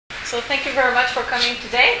So thank you very much for coming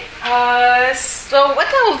today. So what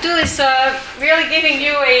I will do is really giving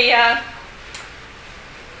you a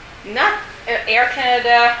not Air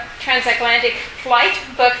Canada transatlantic flight,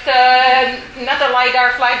 but not a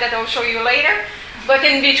LiDAR flight that I'll show you later, but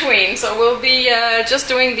in between. So we'll be just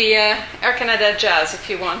doing the Air Canada Jazz, if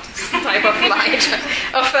you want, type of flight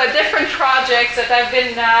of different projects that I've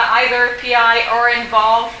been either PI or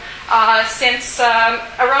involved since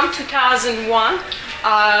around 2001,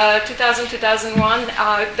 2001,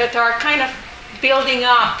 that are kind of building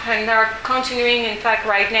up and are continuing, in fact,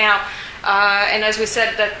 right now. And as we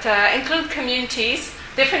said, that include communities,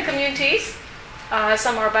 different communities.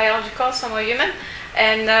 Some are biological, some are human.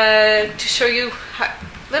 And to show you a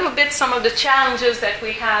little bit some of the challenges that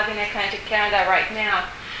we have in Atlantic Canada right now.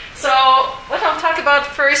 So what I'll talk about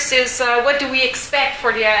first is what do we expect for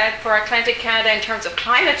Atlantic Canada in terms of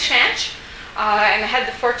climate change. And I had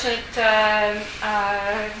the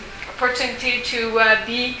opportunity to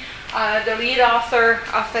be the lead author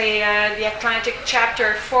of the Atlantic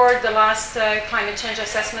chapter for the last climate change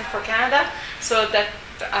assessment for Canada. So that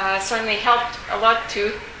certainly helped a lot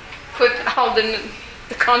to put all the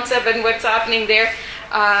concept and what's happening there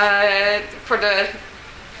for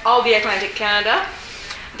all the Atlantic Canada.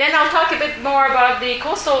 Then I'll talk a bit more about the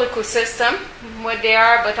coastal ecosystem, what they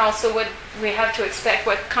are, but also what we have to expect,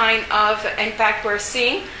 what kind of impact we're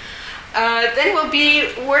seeing. Then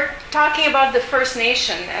we're talking about the First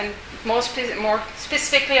Nation, and more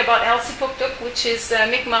specifically about Elsipogtok, which is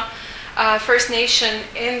Mi'kmaq First Nation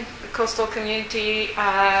in the coastal community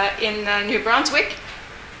in New Brunswick.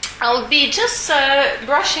 I'll be just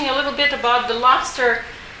brushing a little bit about the lobster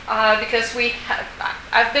because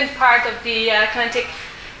I've been part of the Atlantic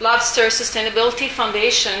Lobster Sustainability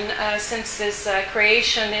Foundation since its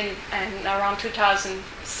creation in around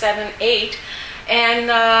 2007-08. And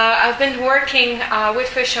I've been working with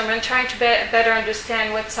fishermen, trying to better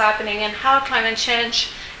understand what's happening and how climate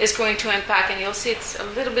change is going to impact. And you'll see it's a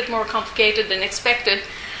little bit more complicated than expected.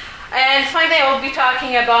 And finally, I will be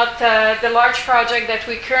talking about the large project that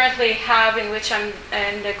we currently have, in which I'm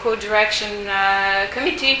in the co-direction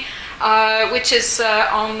committee, which is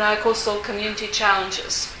on coastal community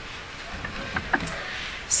challenges.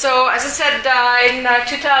 So, as I said, in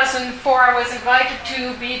 2004, I was invited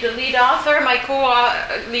to be the lead author. My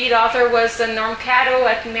co-lead author was Norm Caddo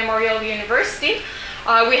at Memorial University.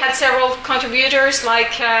 We had several contributors,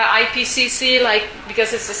 like IPCC,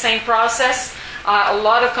 because it's the same process. A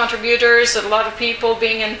lot of contributors, a lot of people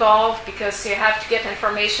being involved, because you have to get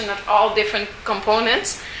information of all different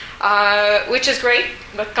components, which is great,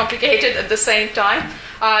 but complicated at the same time.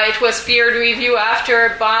 It was peer review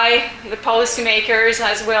after by the policymakers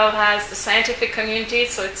as well as the scientific community,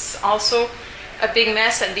 so it's also a big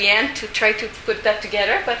mess at the end to try to put that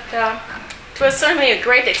together, but it was certainly a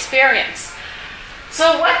great experience.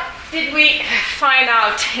 So what did we find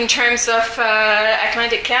out in terms of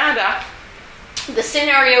Atlantic Canada? The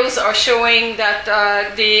scenarios are showing that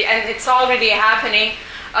and it's already happening,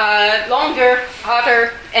 longer,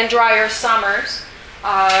 hotter, and drier summers,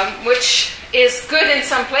 which is good in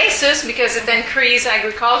some places because it increases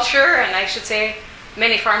agriculture, and I should say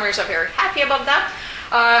many farmers are very happy about that.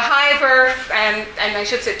 However, and I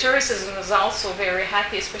should say tourism is also very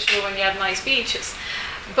happy, especially when you have nice beaches.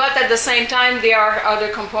 But at the same time, there are other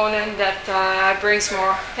components that brings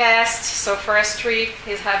more pests, so forestry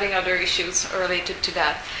is having other issues related to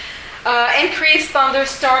that. Increased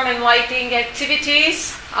thunderstorm and lightning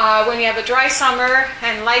activities. When you have a dry summer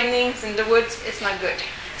and lightnings in the woods, it's not good.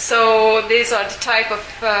 So these are the type of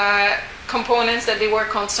components that they were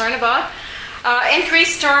concerned about.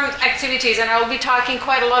 Increased storm activities, and I'll be talking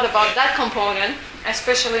quite a lot about that component,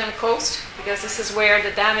 especially on the coast, because this is where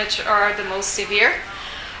the damage are the most severe.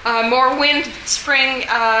 More winter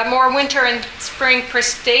and spring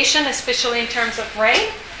precipitation, especially in terms of rain.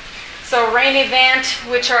 So rain events,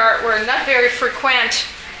 which were not very frequent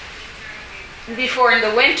before in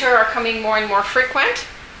the winter, are coming more and more frequent.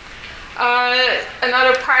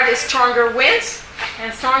 Another part is stronger winds,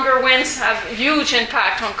 and stronger winds have a huge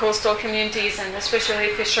impact on coastal communities and especially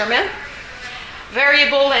fishermen.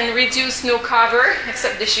 Variable and reduced snow cover,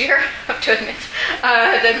 except this year, I have to admit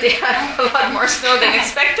that they have a lot more snow than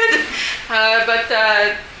expected, but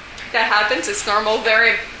that happens, it's normal.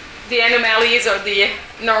 The anomalies are the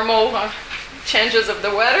normal changes of the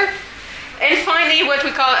weather. And finally, what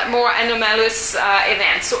we call more anomalous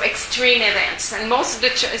events, so extreme events. And most of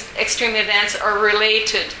the extreme events are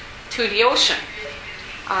related to the ocean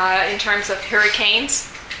in terms of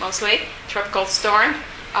hurricanes, mostly, tropical storm,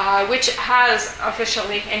 which has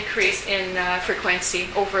officially increased in frequency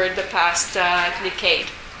over the past decade.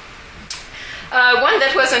 One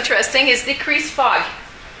that was interesting is decreased fog.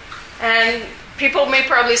 And people may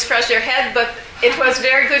probably scratch their head, but it was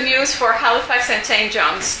very good news for Halifax and St.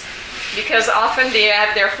 John's, because often they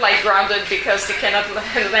have their flight grounded because they cannot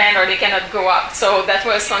land or they cannot go up. So that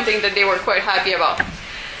was something that they were quite happy about.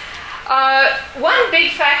 One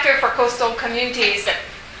big factor for coastal communities that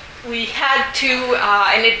we had to,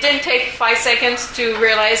 and it didn't take 5 seconds to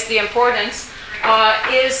realize the importance,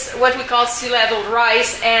 is what we call sea level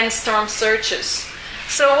rise and storm surges.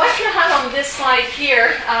 So what you have on this slide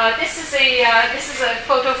here, this is a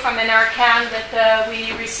photo from an arcan that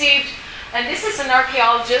we received, and this is an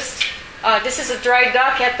archaeologist. This is a dry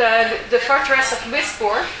dock at the fortress of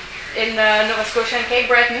Louisbourg in Nova Scotia and Cape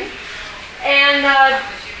Breton, and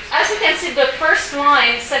as you can see, the first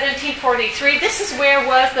line, 1743, this is where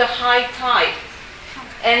was the high tide.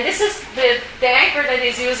 And this is the anchor that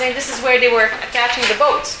he's using, this is where they were attaching the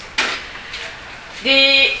boats.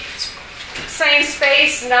 The same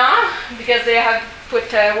space now, because they have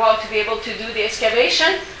put a wall to be able to do the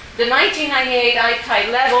excavation. The 1998 high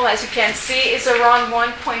tide level, as you can see, is around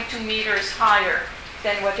 1.2 meters higher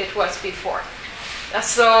than what it was before.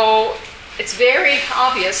 So it's very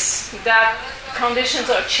obvious that conditions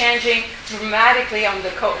are changing dramatically on the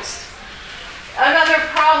coast. Another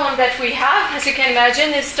problem that we have, as you can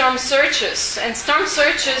imagine, is storm surges. And storm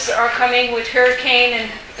surges are coming with hurricane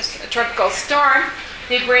and a tropical storm.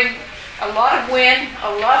 They bring a lot of wind,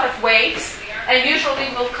 a lot of waves, and usually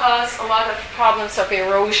will cause a lot of problems of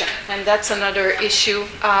erosion. And that's another issue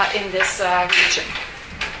in this region.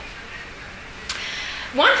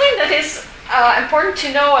 One thing that is important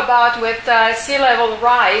to know about with sea level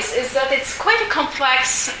rise is that it's quite a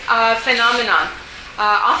complex phenomenon.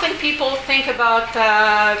 Often people think about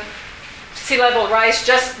sea level rise,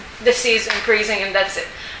 just the sea is increasing and that's it.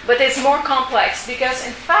 But it's more complex because,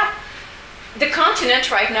 in fact, the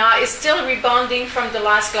continent right now is still rebounding from the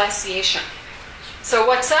last glaciation. So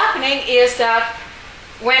what's happening is that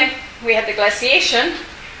when we had the glaciation,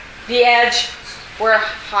 the edge were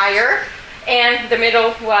higher and the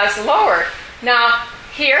middle was lower. Now,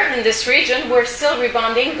 here in this region, we're still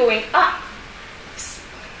rebounding, going up.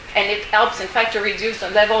 And it helps, in fact, to reduce the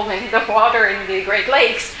level in the water in the Great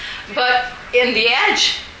Lakes. But in the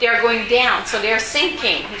edge, they're going down, so they're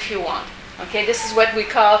sinking, if you want. Okay, this is what we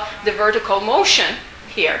call the vertical motion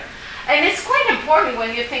here. And it's quite important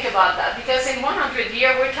when you think about that, because in 100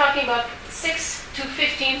 years, we're talking about 6 to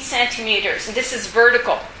 15 centimeters. And this is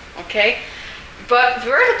vertical, okay? But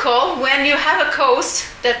vertical, when you have a coast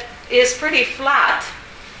that is pretty flat,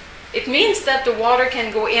 it means that the water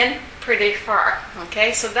can go in pretty far,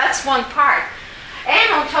 okay? So that's one part.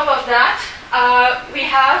 And on top of that, we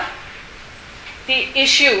have the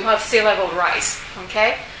issue of sea level rise,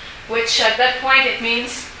 okay? Which at that point it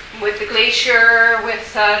means with the glacier,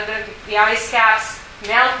 with the ice caps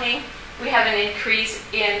melting, we have an increase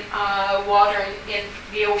in water in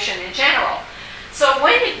the ocean in general. So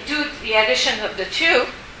when you do the addition of the two,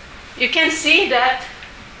 you can see that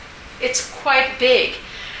it's quite big.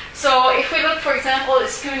 So if we look, for example, at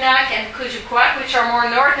Skunak and Kujukwak, which are more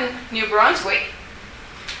northern New Brunswick,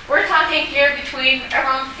 we're talking here between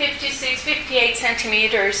around 56, 58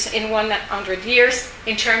 centimeters in 100 years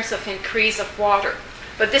in terms of increase of water.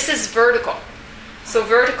 But this is vertical. So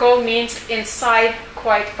vertical means inside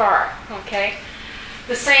quite far, okay?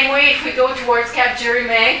 The same way if we go towards Cap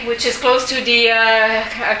Jeremy, which is close to the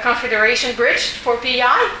Confederation Bridge for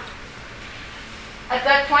PI, at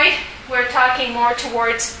that point we're talking more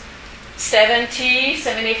towards 70,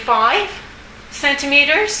 75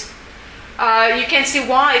 centimeters. You can see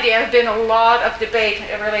why there have been a lot of debate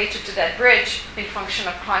related to that bridge in function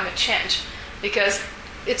of climate change, because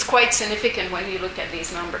it's quite significant when you look at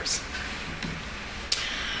these numbers.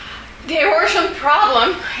 The erosion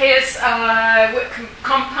problem is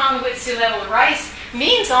compound with sea level rise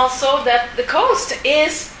means also that the coast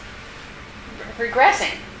is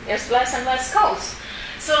regressing. There's less and less coast.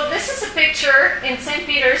 So this is a picture in St.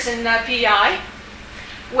 Peter's in PI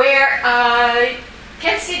where you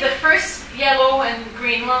can see the first yellow and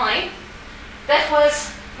green line. That was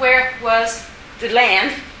where was the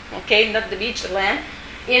land, okay, not the beach, the land,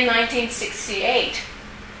 in 1968.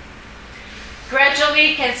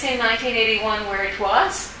 Gradually, you can see in 1981 where it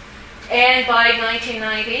was, and by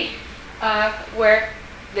 1990 where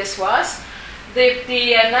this was. The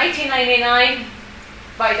 1999,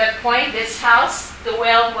 by that point, this house, the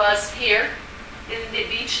well was here in the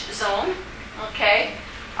beach zone, okay.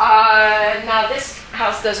 Now this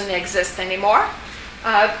house doesn't exist anymore.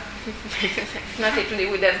 Not if they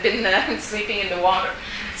would have been sleeping in the water.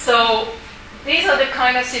 So these are the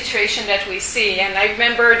kind of situation that we see. And I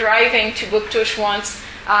remember driving to Bouctouche once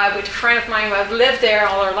with a friend of mine who have lived there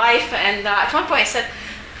all her life. And at one point I said,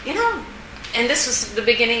 you know, and this was the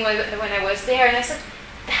beginning when I was there, and I said,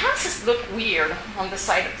 the houses look weird on the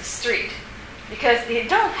side of the street because they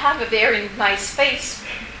don't have a very nice face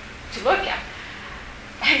to look at.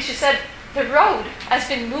 And she said, the road has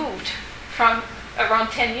been moved from around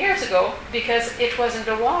 10 years ago because it was in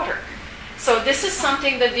the water. So this is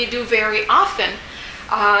something that they do very often,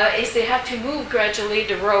 is they have to move gradually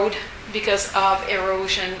the road because of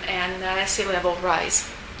erosion and sea level rise.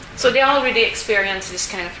 So they already experience these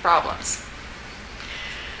kind of problems.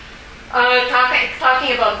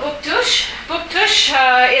 Talking about Buktush. Buktush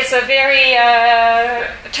is a very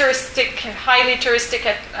highly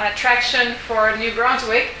touristic attraction for New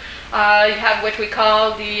Brunswick. You have what we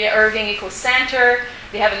call the Irving Eco Center.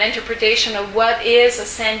 They have an interpretation of what is a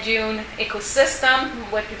sand dune ecosystem,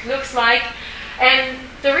 what it looks like. And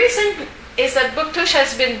the reason is that Buktush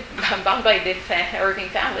has been bound by the Irving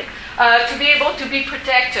family to be able to be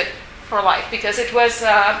protected for life, because it was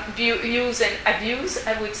used and abused,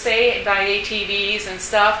 I would say, by ATVs and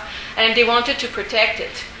stuff, and they wanted to protect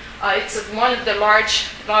it. It's one of the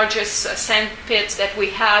largest sand pits that we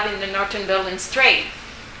have in the Northern Berlin Strait.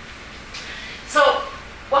 So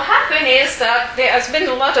what happened is that there has been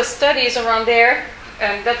a lot of studies around there,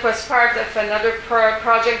 and that was part of another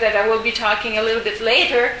project that I will be talking a little bit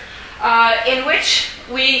later, in which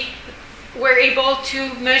we were able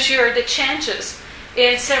to measure the changes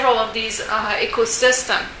in several of these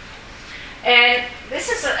ecosystems. And this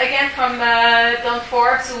is again from Don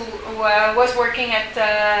Forbes, who was working at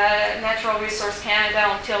Natural Resource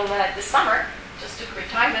Canada until the summer, just took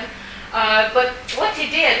retirement. But what he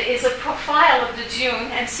did is a profile of the dune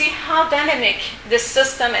and see how dynamic this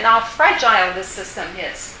system and how fragile this system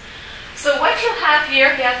is. So what you have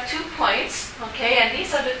here, you have 2 points, okay, and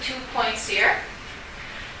these are the 2 points here.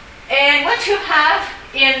 And what you have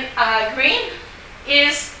in green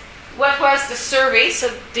is what was the survey, so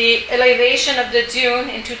the elevation of the dune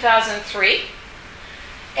in 2003.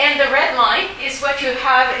 And the red line is what you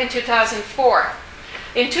have in 2004.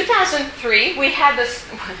 In 2003, we had this,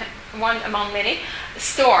 one among many,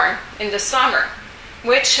 storm in the summer,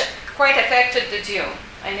 which quite affected the dune.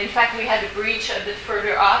 And in fact, we had a breach a bit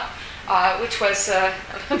further up, which was a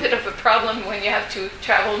bit of a problem when you have to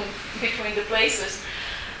travel between the places.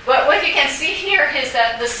 But what you can see here is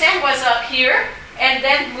that the sand was up here and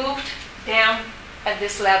then moved down at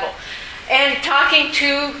this level. And talking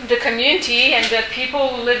to the community and the people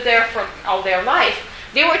who lived there for all their life,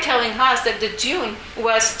 they were telling us that the dune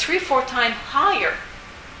was 3-4 times higher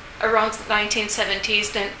around the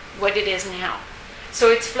 1970s than what it is now.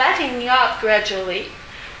 So it's flattening up gradually,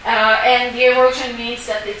 and the erosion means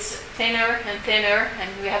that it's thinner and thinner, and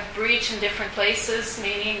we have breach in different places,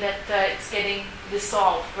 meaning that it's getting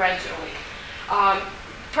dissolved gradually.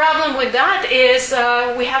 Problem with that is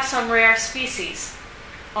we have some rare species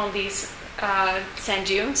on these sand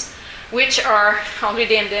dunes, which are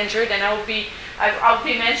already endangered, and I'll be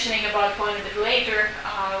mentioning about one a bit later,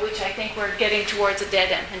 which I think we're getting towards a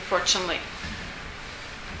dead end, unfortunately.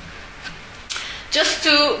 Just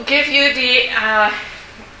to give you the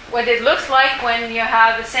what it looks like when you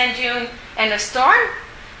have a sand dune and a storm.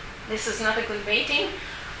 This is not a good mating.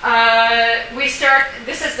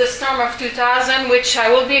 This is the storm of 2000, which I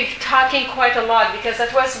will be talking quite a lot because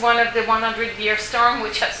that was one of the 100-year storm,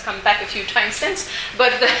 which has come back a few times since,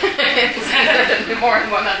 but it's more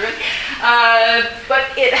than 100.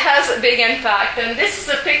 But it has a big impact. And this is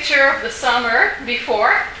a picture of the summer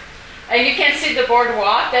before. And you can see the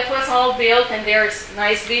boardwalk. That was all built, and there's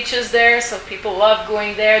nice beaches there, so people love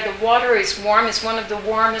going there. The water is warm. It's one of the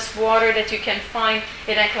warmest water that you can find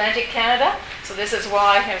in Atlantic Canada. So this is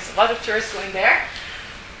why there's a lot of tourists going there.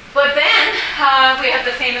 But then we had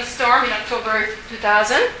the famous storm in October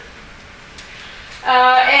 2000.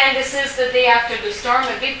 And this is the day after the storm.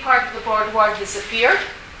 A big part of the boardwalk disappeared.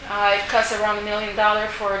 It cost around $1 million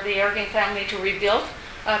for the Irving family to rebuild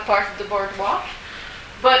part of the boardwalk.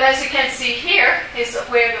 But as you can see here is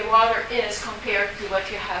where the water is compared to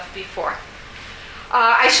what you have before.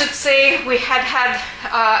 I should say we had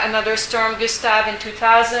another storm, Gustav, in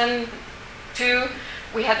 2002.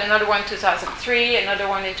 We had another one in 2003, another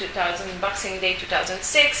one in 2000, Boxing Day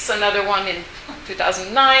 2006, another one in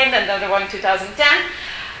 2009, another one in 2010.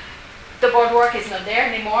 The boardwalk is not there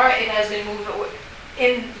anymore. It has been moved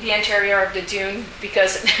in the interior of the dune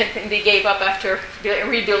because they gave up after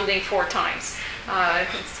rebuilding 4 times.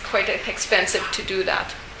 It's quite expensive to do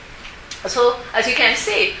that. So, as you can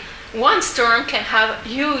see, one storm can have a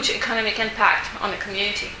huge economic impact on a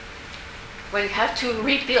community when you have to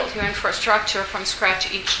rebuild your infrastructure from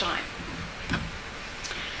scratch each time.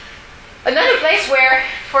 Another place where,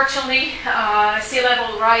 fortunately, sea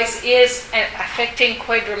level rise is affecting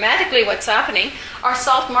quite dramatically what's happening are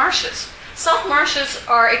salt marshes. Salt marshes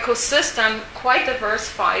are ecosystem quite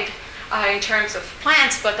diversified in terms of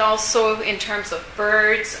plants, but also in terms of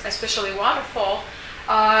birds, especially waterfowl,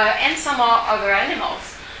 and some other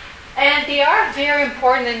animals. And they are very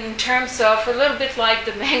important in terms of, a little bit like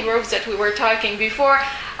the mangroves that we were talking before,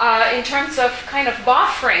 in terms of kind of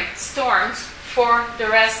buffering storms for the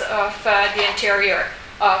rest of the interior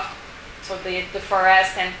of the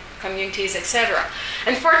forest and communities, etc.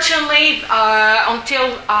 Unfortunately,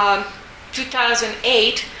 until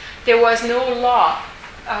 2008, there was no law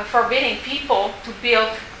forbidding people to build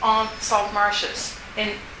on salt marshes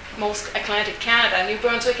in most Atlantic Canada. New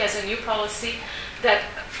Brunswick has a new policy that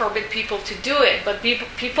forbid people to do it, but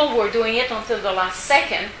people were doing it until the last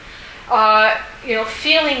second,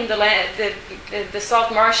 filling the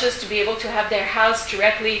salt marshes to be able to have their house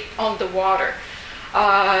directly on the water.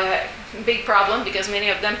 Big problem because many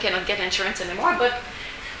of them cannot get insurance anymore, but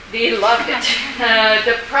they loved it.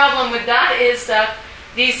 The problem with that is that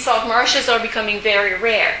these salt marshes are becoming very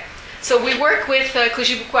rare. So we work with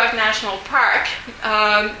Kouchibouguac National Park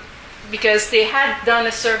because they had done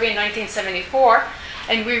a survey in 1974,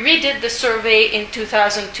 and we redid the survey in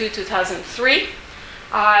 2002-2003.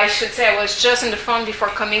 I should say I was just in the fund before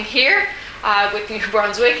coming here with New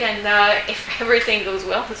Brunswick, and if everything goes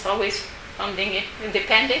well, it's always funding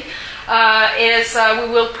independent, we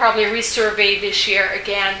will probably resurvey this year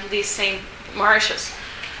again these same marshes.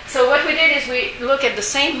 So what we did is we look at the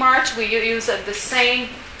same marsh, we use the same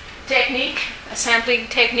technique, a sampling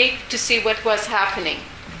technique, to see what was happening.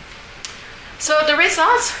 So the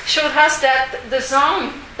results showed us that the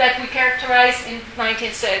zone that we characterized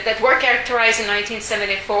that were characterized in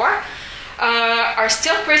 1974 are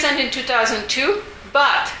still present in 2002,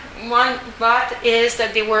 but one but is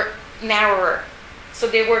that they were narrower. So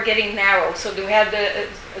they were getting narrow. So we had the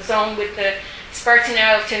zone with the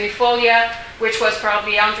Spartina altinifolia, which was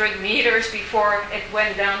probably 100 meters before it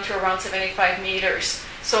went down to around 75 meters.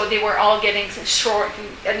 So they were all getting short,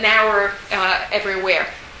 narrower everywhere.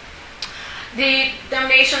 The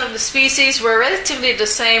domination of the species were relatively the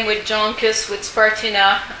same with Jonchus, with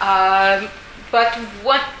Spartina, but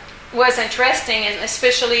what was interesting, and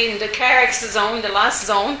especially in the Carex zone, the last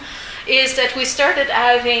zone, is that we started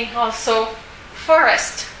having also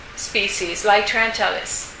forest species like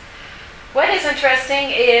Trantalis. What is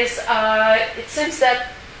interesting is it seems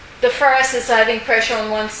that the forest is having pressure on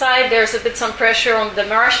one side, there's some pressure on the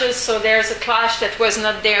marshes, so there's a clash that was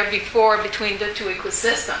not there before between the two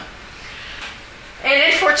ecosystems.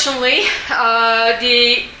 And unfortunately,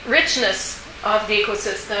 the richness of the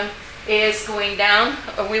ecosystem is going down.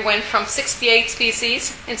 We went from 68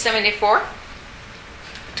 species in 74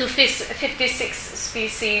 to 56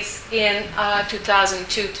 species in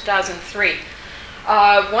 2002, 2003.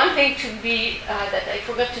 One thing that I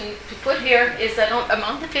forgot to put here is that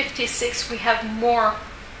among the 56, we have more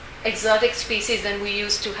exotic species than we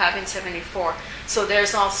used to have in 74. So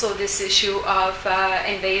there's also this issue of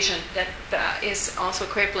invasion that is also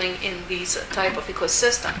crippling in these type of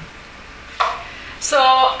ecosystem.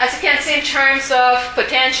 So as you can see, in terms of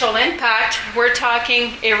potential impact, we're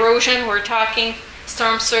talking erosion, we're talking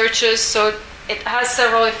storm surges. So it has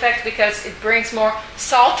several effects because it brings more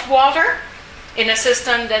salt water in a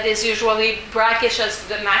system that is usually brackish as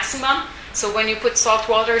the maximum. So when you put salt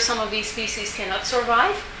water, some of these species cannot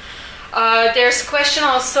survive. There's a question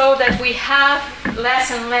also that we have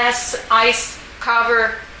less and less ice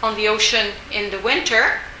cover on the ocean in the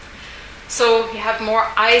winter. So you have more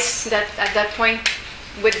ice that at that point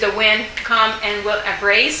with the wind come and will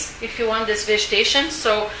abrase, if you want, this vegetation.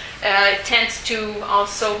 So it tends to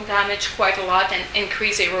also damage quite a lot and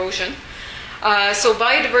increase erosion. So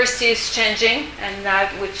biodiversity is changing,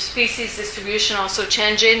 and with species distribution also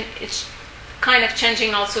changing, it's kind of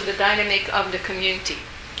changing also the dynamic of the community.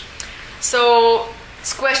 So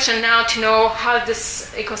it's a question now to know how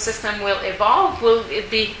this ecosystem will evolve. Will it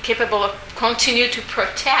be capable of continue to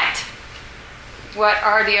protect what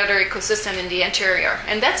are the other ecosystems in the interior?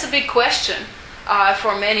 And that's a big question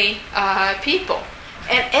for many people,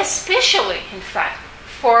 and especially, in fact,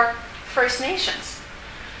 for First Nations.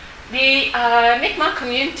 The Mi'kmaq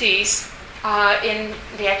communities in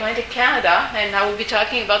the Atlantic Canada, and I will be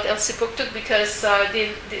talking about Elsipogtog because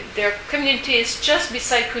their community is just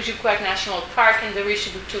beside Kouchibouguac National Park in the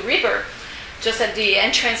Richelieu River, just at the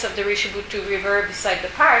entrance of the Richelieu River beside the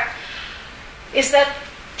park, is that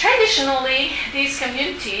traditionally these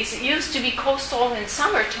communities used to be coastal in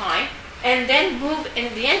summertime and then move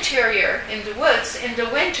in the interior, in the woods, in the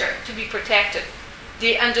winter to be protected.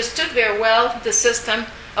 They understood very well the system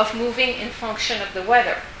of moving in function of the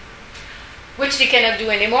weather, which they cannot do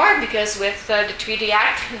anymore because with the Treaty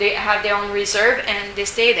Act, they have their own reserve and they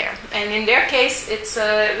stay there. And in their case, it's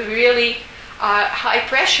really high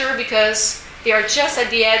pressure because they are just at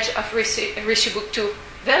the edge of Rishibuktu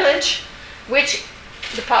village, which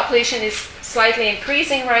the population is slightly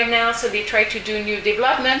increasing right now, so they try to do new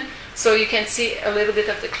development. So you can see a little bit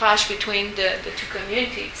of the clash between the two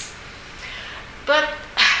communities. But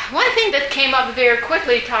one thing that came up very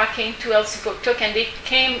quickly talking to Elsipogtuk, and they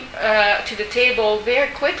came to the table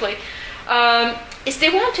very quickly, is they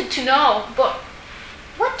wanted to know, but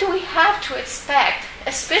what do we have to expect,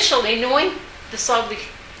 especially knowing the salt,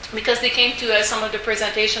 because they came to some of the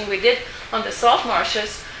presentation we did on the salt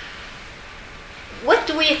marshes. What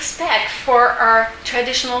do we expect for our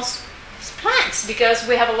traditional plants? Because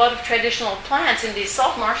we have a lot of traditional plants in these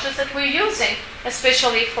salt marshes that we're using,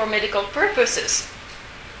 especially for medical purposes.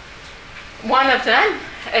 One of them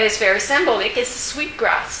is very symbolic, it's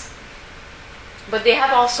sweetgrass. But they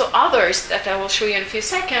have also others that I will show you in a few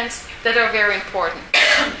seconds that are very important.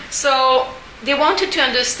 So they wanted to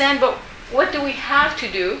understand, but what do we have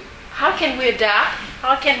to do? How can we adapt?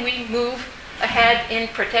 How can we move ahead in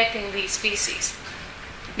protecting these species?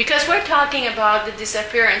 Because we're talking about the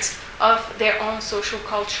disappearance of their own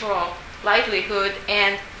social-cultural livelihood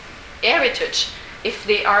and heritage if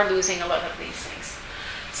they are losing a lot of these things.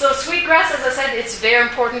 So sweetgrass, as I said, it's very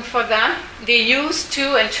important for them. They used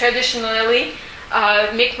to, and traditionally,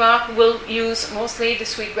 Mi'kmaq will use mostly the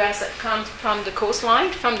sweetgrass that comes from the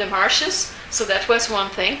coastline, from the marshes. So that was one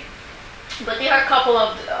thing. But there are a couple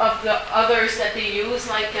of the others that they use,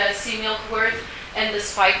 like sea milkweed and the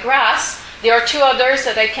spike grass. There are two others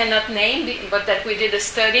that I cannot name, but that we did a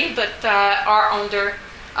study, but are under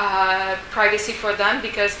privacy for them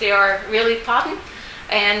because they are really potent,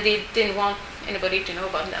 and they didn't want anybody to know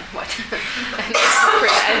about them.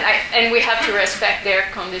 And we have to respect their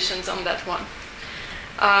conditions on that one.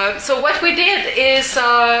 So what we did is,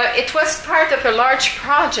 it was part of a large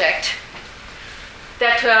project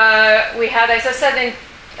that we had, as I said, in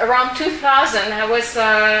around 2000, I was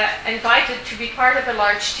invited to be part of a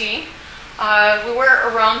large team. We were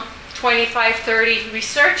around 25, 30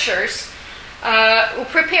 researchers who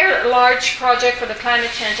prepared a large project for the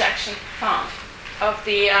Climate Change Action Fund of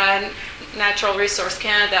the Natural Resource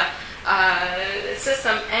Canada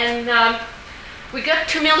system. And we got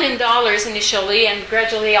 $2 million initially, and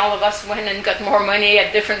gradually all of us went and got more money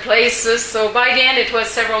at different places. So by the end, it was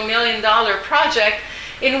several $1 million project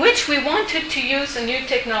in which we wanted to use a new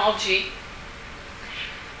technology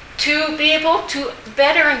to be able to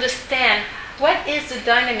better understand what is the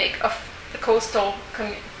dynamic of the coastal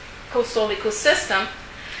ecosystem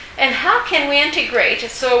and how can we integrate.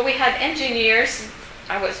 So we had engineers,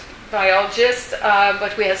 I was biologists,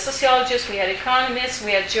 but we had sociologists, we had economists,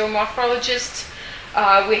 we had geomorphologists,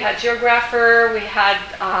 we had geographer, we had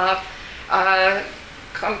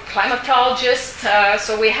climatologists,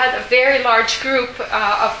 so we had a very large group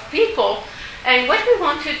of people. And what we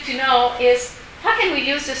wanted to know is, how can we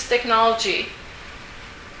use this technology,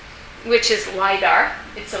 which is LiDAR?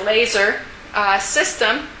 It's a laser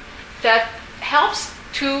system that helps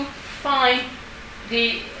to find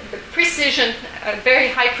the precision, very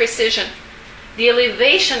high precision, the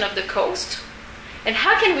elevation of the coast. And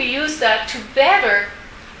how can we use that to better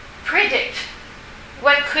predict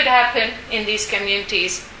what could happen in these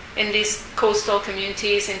communities, in these coastal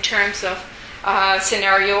communities, in terms of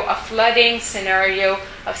scenario of flooding, scenario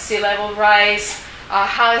of sea level rise,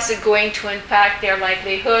 how is it going to impact their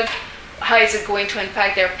livelihood, how is it going to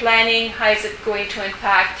impact their planning, how is it going to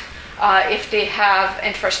impact if they have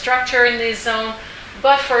infrastructure in this zone.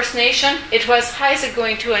 But First Nation, it was how is it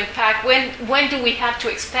going to impact, when do we have to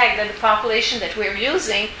expect that the population that we're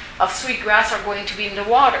using of sweetgrass are going to be in the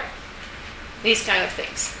water? These kind of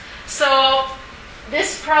things. So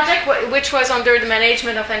this project, which was under the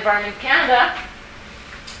management of Environment Canada,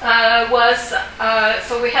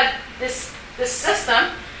 so we had this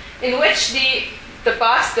system in which the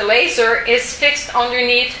box, the laser, is fixed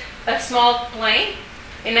underneath a small plane.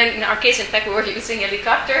 In our case, in fact, we were using a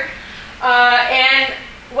helicopter. And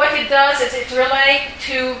what it does is it relays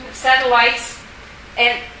to satellites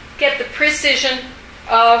and get the precision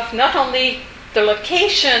of not only the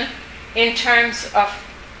location in terms of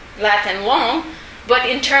lat and long, but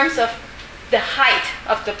in terms of the height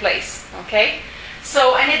of the place, okay?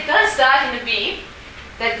 So, and it does that in a beam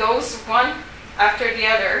that goes one after the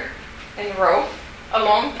other in a row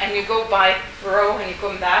along, and you go by row and you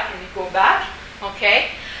come back and you go back, okay?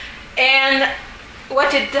 And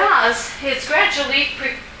what it does is gradually,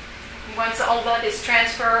 once all that is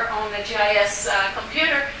transferred on the GIS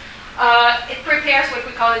computer, it prepares what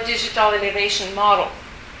we call a digital elevation model.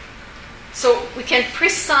 So we can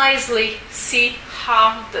precisely see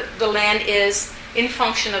how the land is in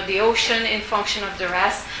function of the ocean, in function of the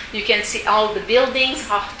rest. You can see all the buildings,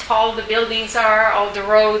 how tall the buildings are, all the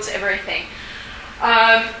roads, everything.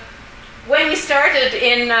 When we started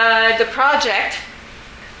in the project,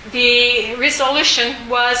 the resolution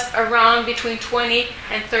was around between 20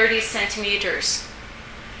 and 30 centimeters.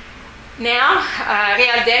 Now,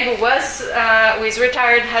 Realdeg, who is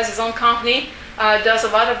retired, has his own company, does a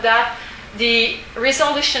lot of that. The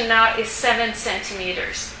resolution now is 7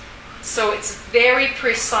 centimeters. So it's very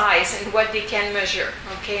precise in what they can measure,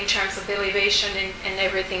 okay, in terms of elevation and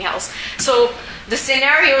everything else. So the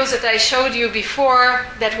scenarios that I showed you before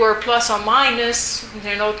that were plus or minus,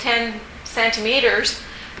 10 centimeters,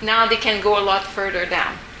 now they can go a lot further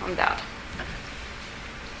down on that.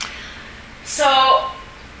 So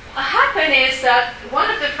what happened is that one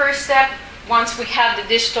of the first steps, once we have the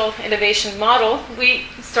digital elevation model, we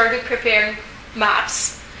started preparing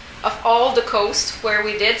maps of all the coast where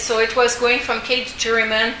we did. So it was going from Cape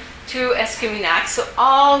Juryman to Esquimalt. So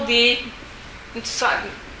all the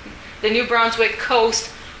New Brunswick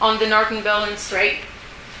coast on the Northern Belt Strait.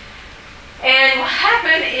 And what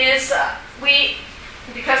happened is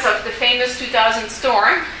because of the famous 2000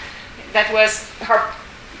 storm, that was our,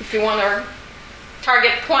 if you want, our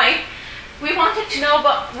target point, we wanted to know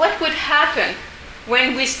about what would happen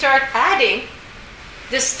when we start adding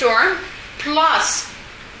this storm plus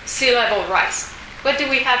sea level rise. What do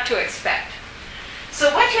we have to expect?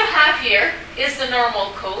 So what you have here is the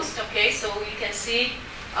normal coast, okay? So you can see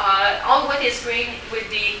all what is green would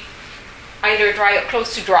be either dry or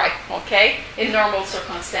close to dry, okay, in normal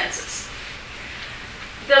circumstances.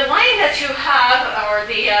 The line that you have, or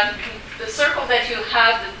the circle that you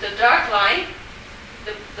have, the dark line,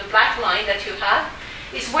 the black line that you have,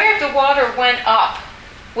 is where the water went up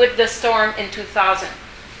with the storm in 2000,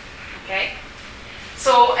 okay?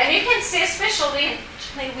 So, and you can see especially,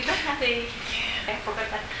 we don't have the, I forgot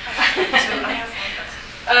that.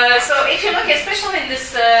 So if you look especially in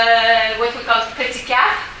this, what we call Petit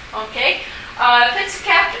Cap, okay? Petit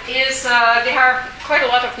Cap is, there are quite a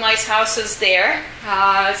lot of nice houses there.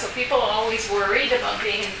 So people are always worried about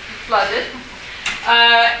being flooded.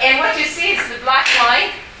 And what you see is the black line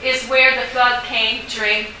is where the flood came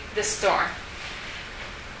during the storm.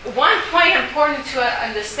 One point important to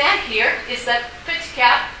understand here is that Petit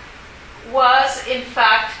Cap was in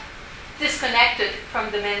fact disconnected from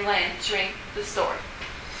the mainland during the storm.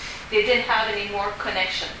 They didn't have any more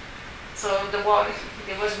connection. So there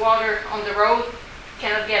was water on the road,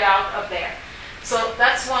 cannot get out of there. So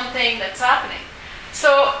that's one thing that's happening.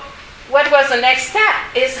 So what was the next step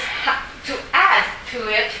is to add to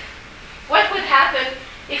it what would happen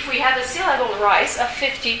if we had a sea level rise of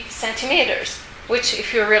 50 centimeters, which,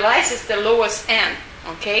 if you realize, is the lowest end,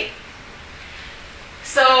 okay?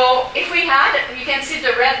 So if we had, you can see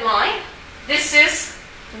the red line. This is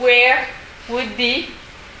where would be,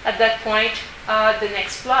 at that point, the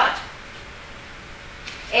next flood.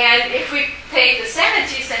 And if we take the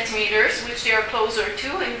 70 centimeters, which they are closer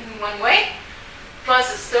to in one way,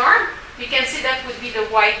 plus a storm, you can see that would be the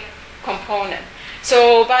white component.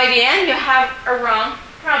 So by the end, you have around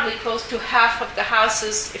probably close to half of the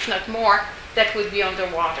houses, if not more, that would be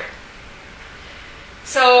underwater.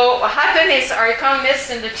 So what happened is our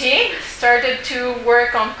economists in the team started to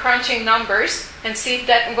work on crunching numbers and see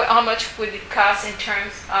that how much would it cost in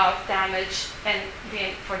terms of damage and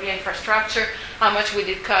for the infrastructure, how much would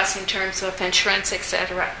it cost in terms of insurance,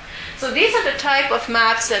 etc. So these are the type of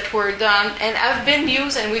maps that were done and have been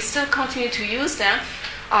used, and we still continue to use them.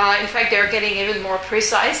 In fact, they're getting even more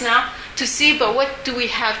precise now to see, but what do we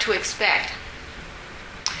have to expect?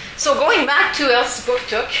 So going back to Else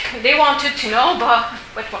Booktuk, they wanted to know about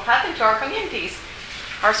what will happen to our communities.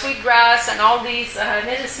 Our sweetgrass and all these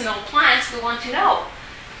medicinal plants, we want to know.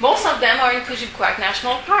 Most of them are in Kujipquak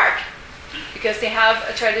National Park because they have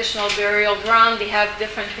a traditional burial ground, they have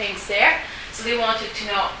different things there, so they wanted to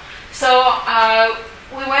know. So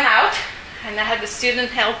we went out, and I had a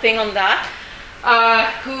student helping on that,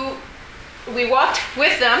 who we walked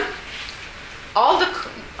with them all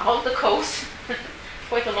the coast,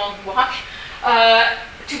 quite a long walk,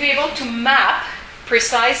 to be able to map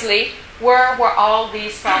precisely where were all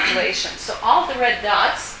these populations. So all the red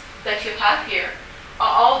dots that you have here are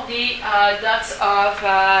all the dots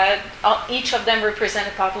of, each of them represent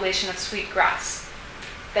a population of sweetgrass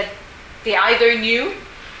that they either knew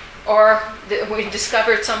or we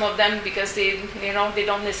discovered some of them because they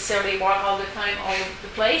don't necessarily walk all the time all over the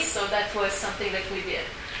place, so that was something that we did.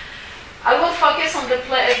 I will focus on the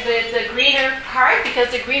greener part,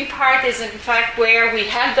 because the green part is in fact where we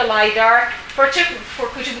have the LiDAR. For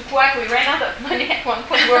Kujibukwak, we ran out of money at one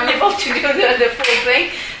point. We weren't able to do the full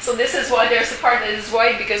thing. So this is why there's a part that is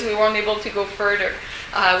white, because we weren't able to go further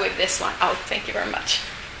with this one. Oh, thank you very much.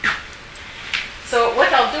 So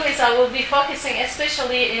what I'll do is I will be focusing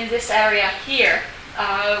especially in this area here,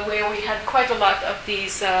 where we had quite a lot of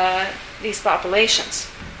these populations.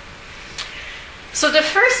 So the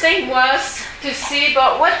first thing was to see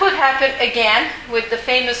about what would happen again with the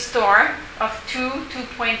famous storm of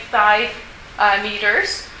 2.5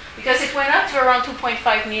 meters, because it went up to around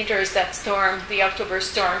 2.5 meters, that storm, the October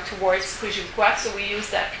storm towards Kujibukwak, so we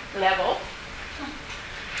used that level.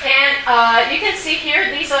 And you can see here,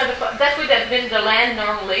 these are that would have been the land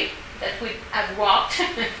normally, that would have walked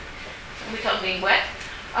without being wet.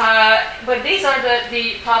 But these are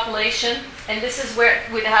the population, and this is where it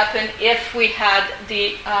would happen if we had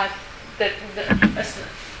a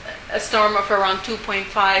storm of around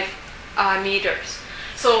 2.5 meters.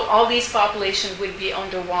 So all these populations would be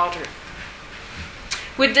underwater.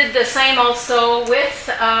 We did the same also with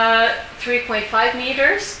 3.5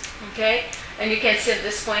 meters, okay? And you can see at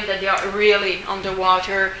this point that they are really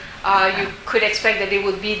underwater. You could expect that they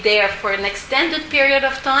would be there for an extended period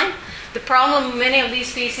of time. The problem with many of these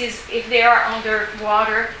species, if they are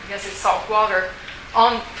underwater, because it's salt water,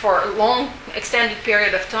 for a long extended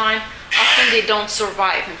period of time, often they don't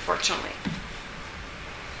survive, unfortunately.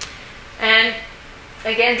 And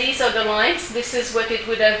again, these are the lines. This is what it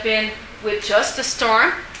would have been with just a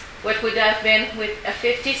storm, what would have been with a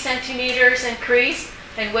 50 centimeters increase,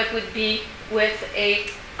 and what would be with a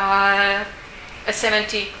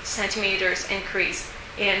 70 centimeters increase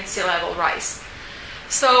in sea level rise.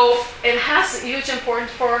 So it has huge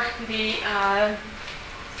importance for the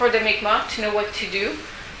Mi'kmaq to know what to do.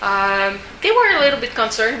 They were a little bit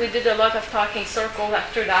concerned. We did a lot of talking circle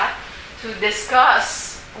after that to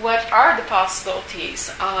discuss what are the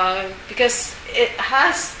possibilities, because it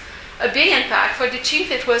has a big impact. For the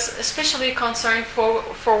chief, it was especially concerned for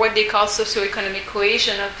what they call socioeconomic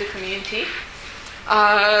cohesion of the community.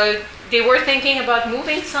 They were thinking about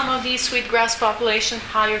moving some of these sweetgrass population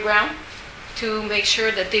higher ground to make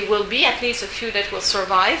sure that there will be at least a few that will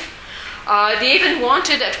survive. They even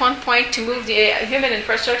wanted at one point to move the human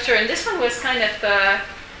infrastructure, and this one was kind of a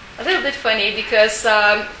little bit funny, because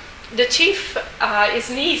the chief, his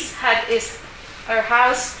niece, had her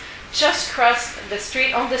house just crossed the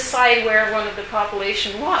street on the side where one of the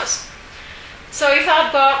population was. So he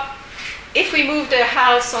thought, well, if we move the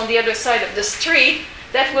house on the other side of the street,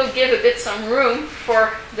 that will give a bit some room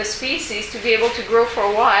for the species to be able to grow for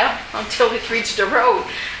a while until it reached the road.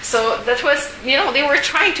 So that was, they were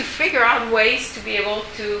trying to figure out ways to be able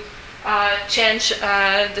to change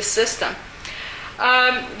the system.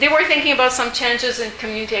 They were thinking about some changes in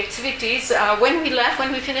community activities. When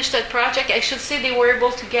we finished that project, I should say they were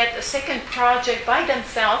able to get a second project by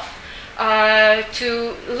themselves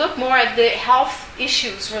to look more at the health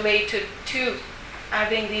issues related to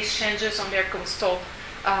having these changes on their coastal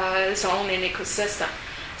zone and ecosystem.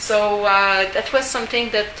 So that was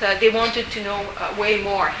something that they wanted to know way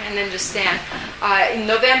more and understand. In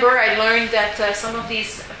November, I learned that some of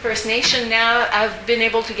these First Nations now have been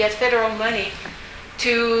able to get federal money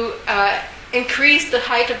to increase the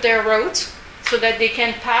height of their roads so that they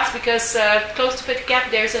can pass, because close to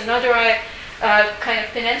Pitcap there's another kind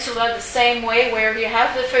of peninsula the same way, where you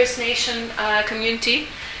have the First Nation community,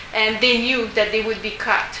 and they knew that they would be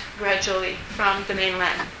cut gradually from the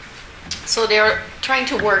mainland. So they are trying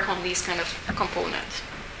to work on these kind of components.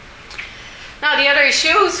 Now the other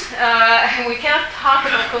issues, we cannot talk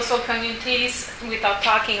about coastal communities without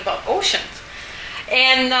talking about oceans.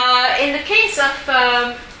 And in the case of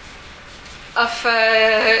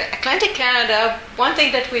Atlantic Canada, one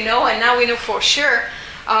thing that we know, and now we know for sure,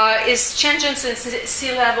 is changes in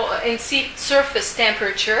sea level, in sea surface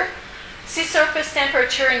temperature. Sea surface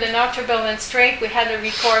temperature in the North Turbulent Strait, we had a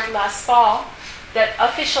report last fall that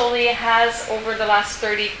officially has, over the last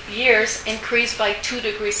 30 years, increased by 2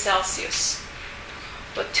 degrees Celsius.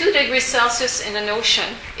 But 2 degrees Celsius in an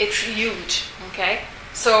ocean, it's huge, okay?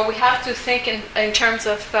 So we have to think in terms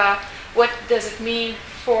of what does it mean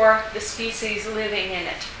for the species living in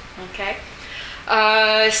it, okay?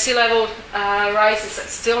 Sea level rise is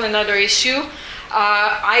still another issue.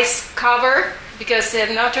 Ice cover, because the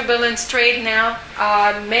North Turbulent Strait now,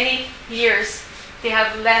 many years, they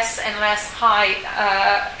have less and less high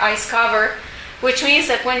ice cover, which means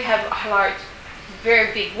that when you have large,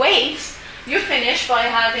 very big waves, you finish by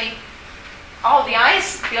having all the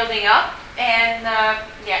ice building up and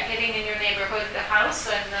getting in your neighborhood, the house,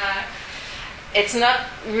 it's not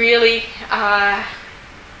really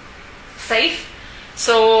safe.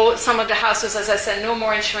 So some of the houses, as I said, no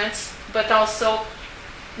more insurance, but also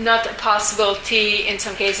not a possibility in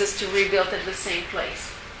some cases to rebuild at the same place.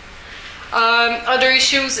 Other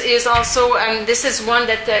issues is also, and this is one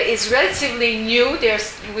that is relatively new,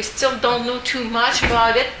 we still don't know too much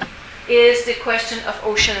about it, is the question of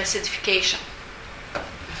ocean acidification.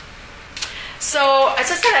 So,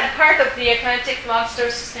 as I said, I'm part of the Atlantic Lobster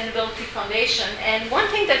Sustainability Foundation, and one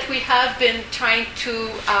thing that we have been trying to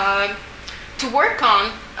work on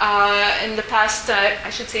in the past, I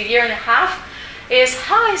should say, year and a half, is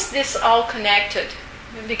how is this all connected?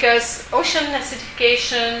 Because ocean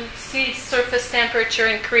acidification, sea surface temperature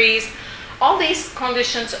increase, all these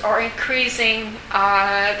conditions are increasing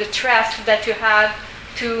the threat that you have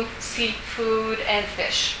to seafood and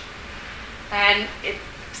fish. And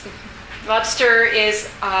lobster is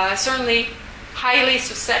certainly highly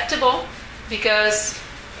susceptible because,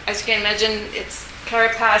 as you can imagine, its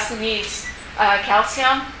carapace needs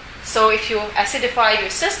calcium. So if you acidify your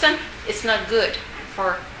system, it's not good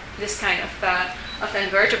for this kind of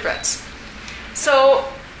invertebrates. So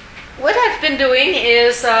what I've been doing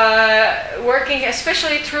is working,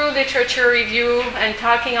 especially through literature review and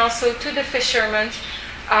talking also to the fishermen.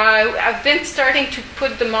 I've been starting to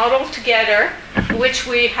put the model together, which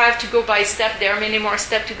we have to go by step. There are many more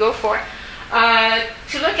steps to go for,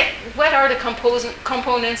 to look at what are the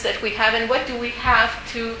components that we have and what do we have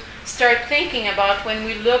to start thinking about when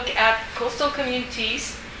we look at coastal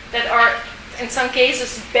communities that are, in some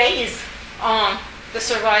cases, based on the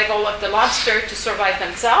survival of the lobster to survive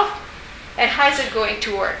themselves, and how is it going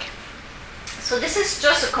to work? So this is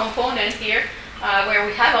just a component here where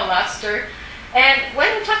we have a lobster. And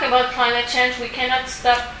when we talk about climate change, we cannot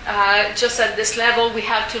stop just at this level. We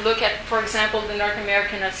have to look at, for example, the North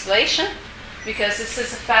American oscillation, because this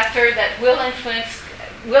is a factor that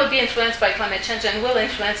will be influenced by climate change and will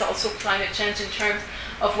influence also climate change in terms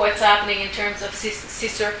of what's happening in terms of sea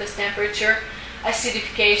surface temperature,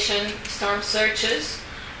 acidification, storm surges.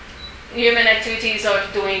 Human activities are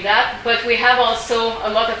doing that, but we have also a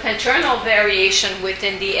lot of internal variation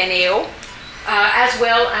within the NAO, as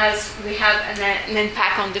well as we have an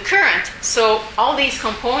impact on the current. So all these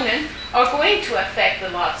components are going to affect the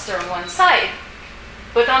lobster on one side.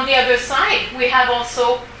 But on the other side, we have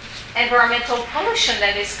also environmental pollution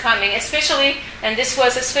that is coming, especially, and this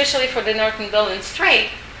was especially for the Northern Berlin Strait.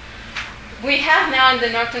 We have now in the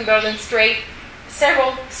Northern Berlin Strait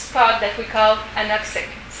several spots that we call anoxic.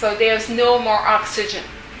 So there's no more oxygen.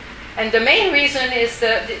 And the main reason is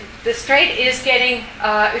the strait is getting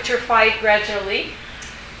eutrophied gradually.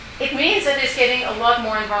 It means that it's getting a lot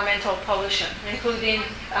more environmental pollution, including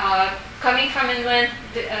coming from inland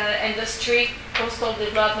industry, coastal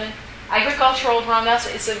development, agricultural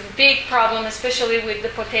runoff. It's a big problem, especially with the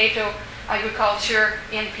potato agriculture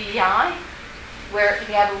in PEI, where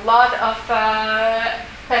we have a lot of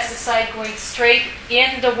pesticide going straight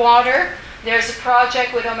in the water. There's a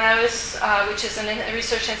project with Omaus, which is a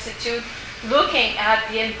research institute, looking at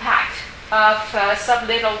the impact of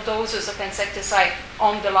sublethal doses of insecticide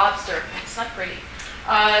on the lobster. It's not pretty.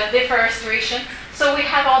 Deforestation. So we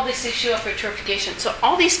have all this issue of eutrophication. So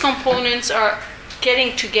all these components are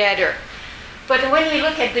getting together. But when we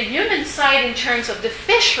look at the human side in terms of the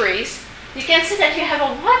fisheries, you can see that you have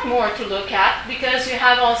a lot more to look at, because you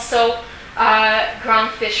have also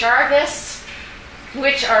ground fish harvests,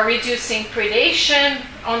 which are reducing predation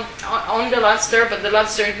on the lobster, but the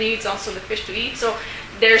lobster needs also the fish to eat. So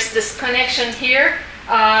there's this connection here.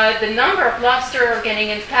 The number of lobster are getting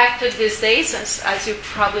impacted these days, as you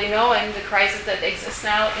probably know, and the crisis that exists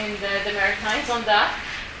now in the Maritimes on that.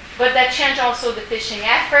 But that changed also the fishing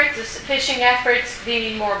efforts. The fishing efforts, they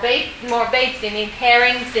need more baits, they need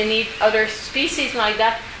herrings, they need other species like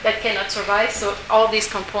that cannot survive. So all these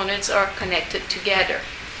components are connected together.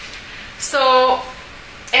 So,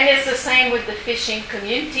 and it's the same with the fishing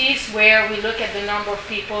communities, where we look at the number of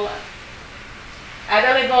people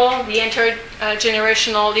available, the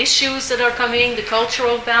intergenerational issues that are coming, the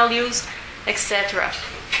cultural values, etc.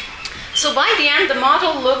 So by the end, the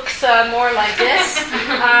model looks more like this,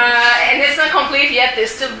 and it's not complete yet.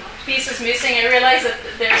 There's still pieces missing. I realize that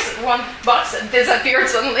there's one box that disappeared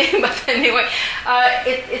suddenly, but anyway,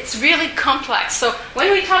 it's really complex. So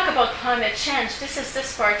when we talk about climate change, this is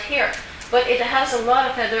this part here, but it has a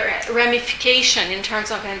lot of other ramification in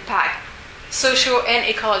terms of impact, social and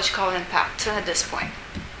ecological impact at this point.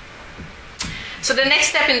 So the next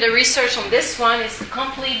step in the research on this one is to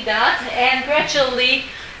complete that and gradually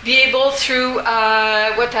be able, through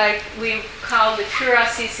what we call the CURA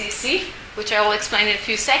CCC, which I will explain in a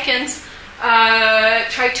few seconds,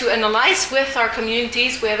 try to analyze with our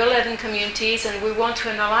communities. We have 11 communities, and we want to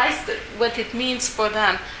analyze what it means for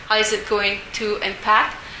them. How is it going to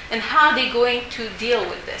impact, and how are they going to deal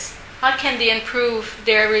with this? How can they improve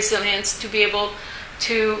their resilience to be able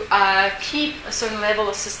to keep a certain level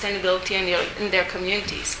of sustainability in their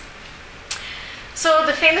communities? So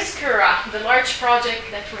the famous CURA, the large project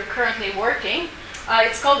that we're currently working,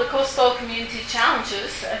 it's called the Coastal Community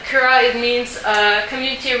Challenges. CURA, it means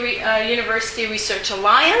Community University Research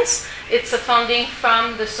Alliance. It's a funding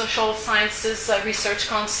from the Social Sciences Research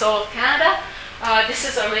Council of Canada. This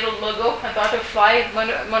is our little logo, a butterfly,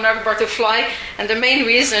 monarch butterfly, and the main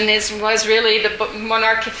reason was really the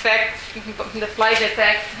monarch effect, the flight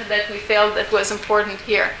effect that we felt that was important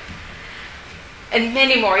here. And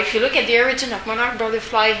many more. If you look at the origin of monarch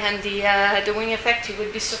butterfly and the wing effect, you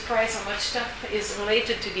would be surprised how much stuff is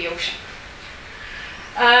related to the ocean.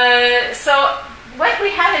 So what we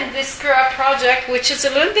have in this CURA project, which is a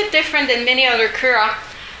little bit different than many other CURA,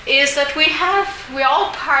 is that we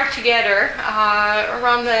all part together,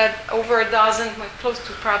 around over a dozen, close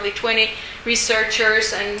to probably 20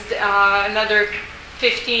 researchers and another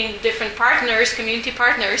 15 different partners, community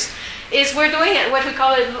partners, is we're doing what we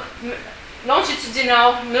call a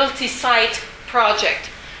longitudinal multi-site project.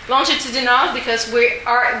 Longitudinal because we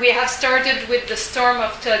have started with the storm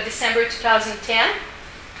of December 2010,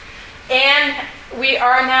 and we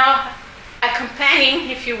are now accompanying,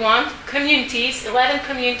 if you want, communities, 11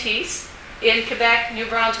 communities in Quebec, New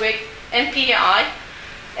Brunswick, and PEI,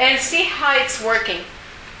 and see how it's working.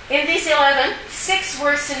 In these 11, 6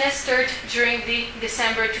 were sinistered during the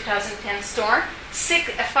December 2010 storm,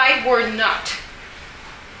 5 were not.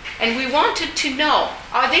 And we wanted to know,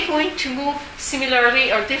 are they going to move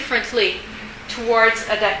similarly or differently towards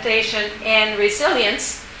adaptation and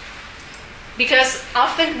resilience? Because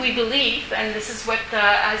often we believe, and this is what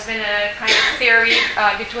has been a kind of theory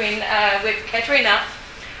with Katrina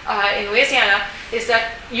in Louisiana, is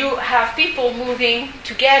that you have people moving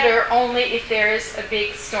together only if there is a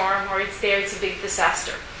big storm or if there is a big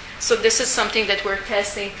disaster. So this is something that we're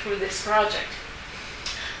testing through this project.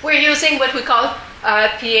 We're using what we call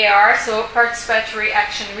PAR, so Participatory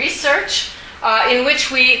Action Research, in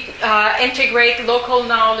which we integrate local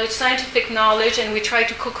knowledge, scientific knowledge, and we try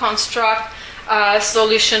to co-construct a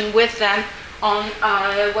solution with them on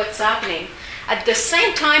what's happening. At the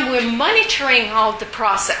same time, we're monitoring all the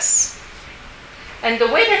process. And the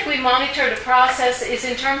way that we monitor the process is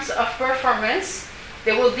in terms of performance.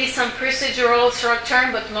 There will be some procedural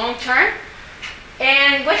short-term but long-term.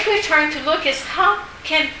 And what we're trying to look is how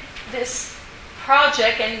can this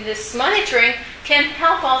project and this monitoring can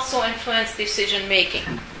help also influence decision making.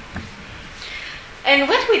 And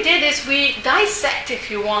what we did is we dissect, if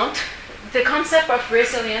you want, the concept of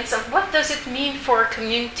resilience, of what does it mean for a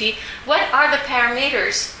community, what are the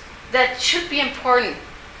parameters that should be important.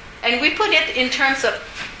 And we put it in terms of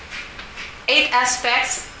 8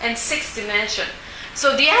 aspects and 6 dimensions.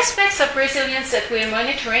 So the aspects of resilience that we're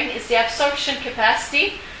monitoring is the absorption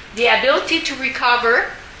capacity, the ability to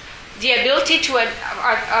recover, the ability to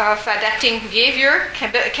of adapting behavior,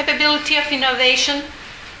 capability of innovation,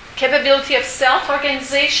 capability of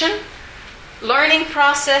self-organization, learning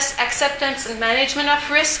process, acceptance and management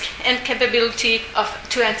of risk, and capability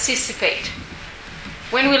to anticipate.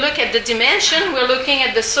 When we look at the dimension, we're looking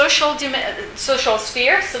at the social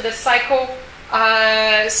sphere, so the social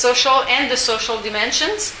and the social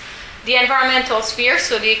dimensions, the environmental sphere,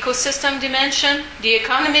 so the ecosystem dimension, the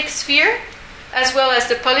economic sphere, as well as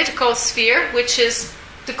the political sphere, which is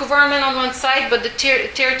the government on one side, but the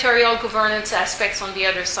territorial governance aspects on the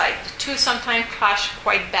other side. The two sometimes clash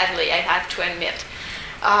quite badly, I have to admit.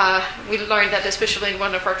 We learned that especially in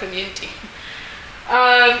one of our community.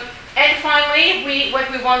 And finally, what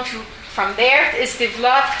we want to, from there, is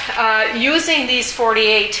develop, using these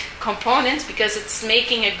 48 components, because it's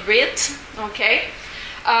making a grid, okay?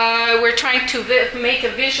 We're trying to make a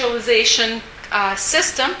visualization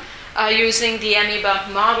system using the amoeba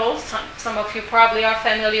model. Some of you probably are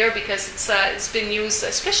familiar because it's been used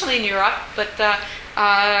especially in Europe, but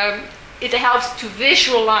it helps to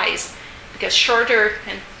visualize, because shorter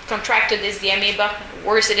and contracted is the amoeba, the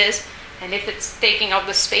worse it is, and if it's taking up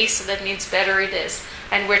the space, that means better it is.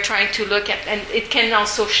 And we're trying to look at, and it can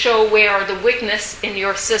also show where are the weakness in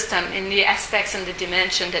your system, in the aspects and the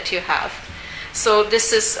dimension that you have. So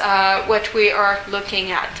this is what we are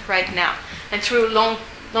looking at right now. And through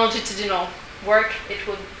longitudinal work, it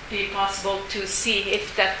will be possible to see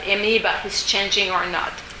if that amoeba is changing or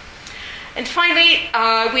not. And finally,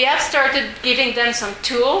 we have started giving them some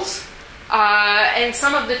tools. And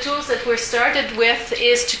some of the tools that we're started with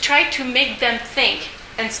is to try to make them think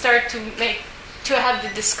and start to have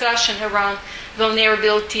the discussion around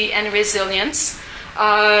vulnerability and resilience,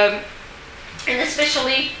 and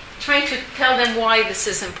especially trying to tell them why this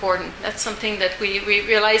is important. That's something that we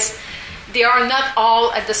realize they are not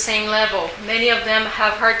all at the same level. Many of them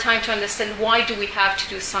have a hard time to understand why do we have to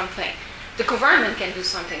do something. The government can do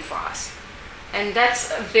something for us. And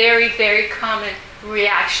that's a very, very common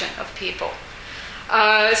reaction of people.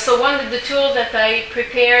 So one of the tools that I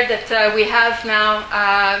prepared that we have now,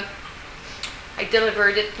 I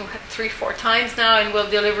delivered it 3-4 times now, and we'll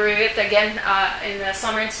deliver it again in the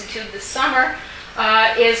Summer Institute this summer,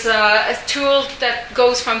 is a tool that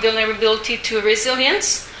goes from vulnerability to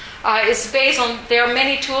resilience. It's based on, there are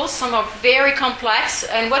many tools, some are very complex,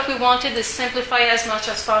 and what we wanted is simplify as much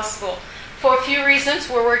as possible. For a few reasons,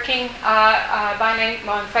 we're working in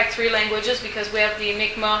fact 3 languages, because we have the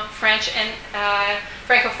Mi'kmaq, French, and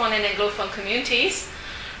Francophone and Anglophone communities.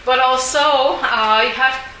 But also, you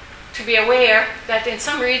have to be aware that in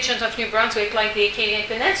some regions of New Brunswick, like the Acadian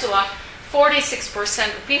Peninsula, 46%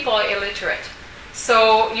 of people are illiterate.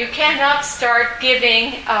 So you cannot start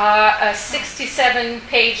giving a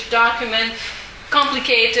 67-page document,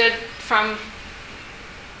 complicated, from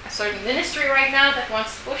a certain ministry right now that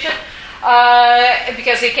wants to push it,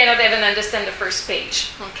 because they cannot even understand the first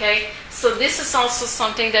page. Okay, so this is also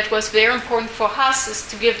something that was very important for us, is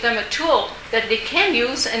to give them a tool that they can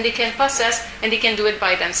use and they can process and they can do it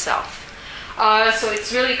by themselves. So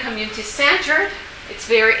it's really community-centered. It's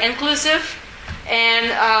very inclusive, and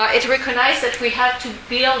it recognized that we have to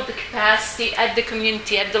build the capacity at the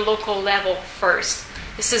community, at the local level first.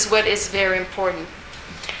 This is what is very important.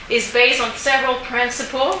 It's based on several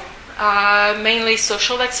principles. Mainly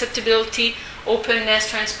social acceptability, openness,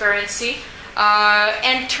 transparency,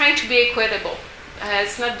 and trying to be equitable.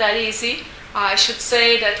 It's not that easy. I should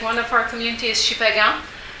say that one of our communities is Chipagan,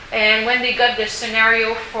 and when they got the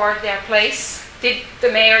scenario for their place, the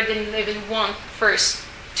mayor didn't even want first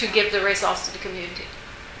to give the results to the community,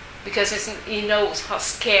 because he knows how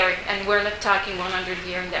scary, and we're not talking 100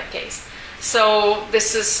 years in that case. So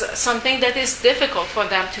this is something that is difficult for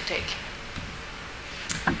them to take.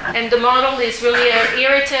 And the model is really an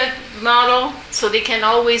iterative model, so they can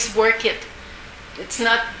always work it. It's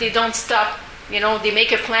not, they don't stop. You know, they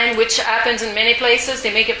make a plan, which happens in many places.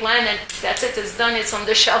 They make a plan and that's it, it's done, it's on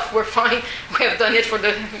the shelf, we're fine. We have done it for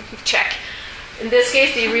the check. In this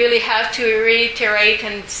case, they really have to reiterate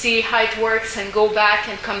and see how it works and go back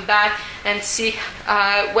and come back and see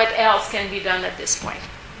what else can be done at this point.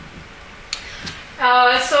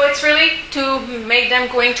 So it's really to make them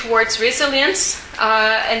going towards resilience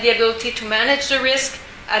and the ability to manage the risk,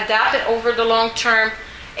 adapt it over the long term,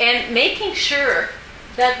 and making sure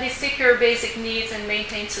that they secure basic needs and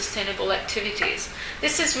maintain sustainable activities.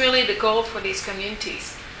 This is really the goal for these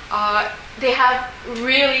communities. They have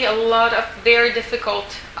really a lot of very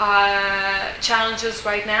difficult challenges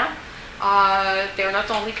right now. They're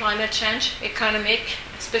not only climate change, economic,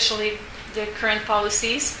 especially the current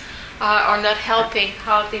policies, are not helping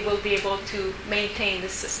how they will be able to maintain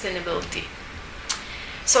this sustainability.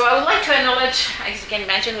 So I would like to acknowledge, as you can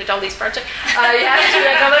imagine with all these projects, you have to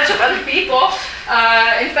acknowledge other people.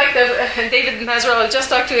 In fact, David Mazurel, I just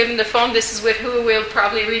talked to him on the phone. This is with who will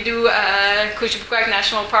probably redo Couchipequag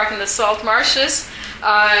National Park in the salt marshes.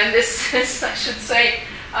 And this is, I should say,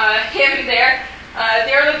 him there.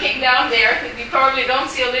 They're looking down there. You probably don't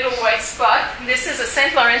see a little white spot. This is a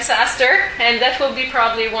St. Lawrence aster, and that will be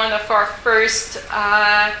probably one of our first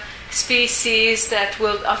species that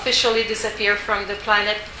will officially disappear from the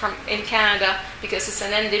planet in Canada, because it's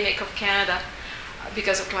an endemic of Canada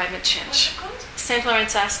because of climate change. St.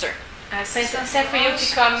 Lawrence aster. St.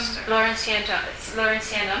 Philopicum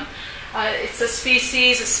Lawrenceanum. It's a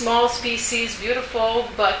species, a small species, beautiful,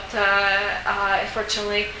 but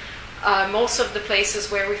unfortunately, most of the places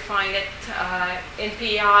where we find it in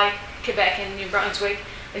PEI, Quebec, and New Brunswick.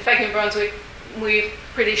 In fact, New Brunswick, we're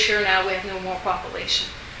pretty sure now we have no more population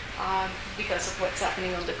because of what's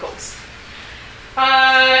happening on the coast.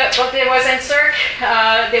 But there was NSERC,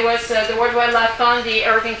 there was the World Wildlife Fund, the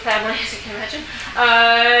Irving family, as you can imagine,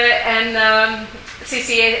 and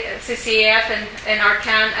CCAF and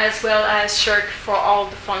ARCAN, as well as SHRC for all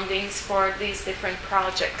the fundings for these different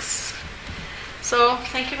projects. So,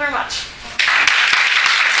 thank you very much.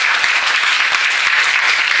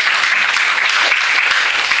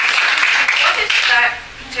 What is that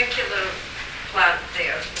particular plant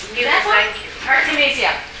there? That one?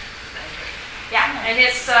 Artemisia. Yeah, and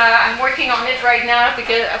it's I'm working on it right now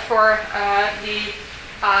because for the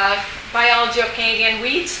biology of Canadian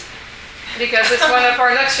weeds, because it's one of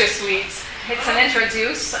our noxious weeds. It's an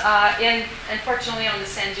introduce unfortunately on the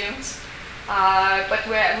sand dunes. But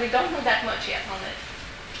we don't know that much yet on it.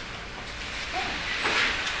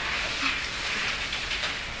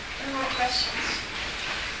 Any more questions?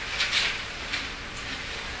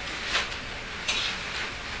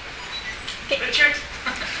 Richard?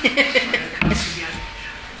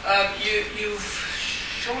 You've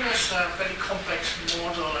shown us a very complex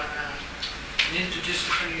model and an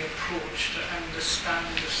interdisciplinary approach to understand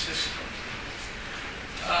the system.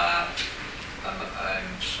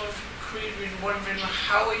 I'm sort of wondering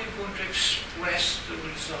how are you going to express the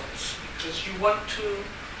results? Because you want to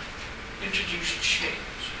introduce change,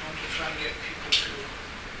 you want to try and get people to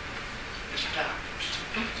adapt.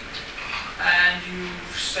 And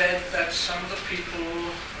you've said that some of the people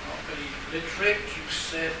are not very literate. You've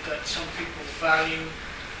said that some people value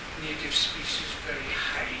native species very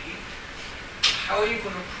highly. How are you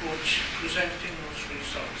going to approach presenting those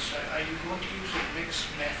results? Are you going to use a mixed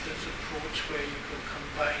methods approach where you could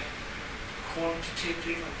combine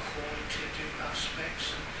quantitative and qualitative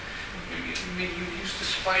aspects? You used the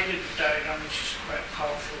spider diagram, which is quite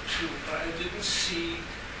powerful too, but I didn't see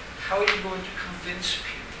how are you going to convince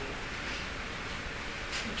people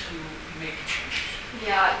to make a change?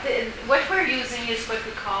 Yeah, what we're using is what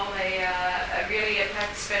we call really a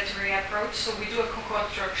participatory approach. So we do a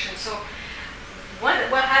co-construction. So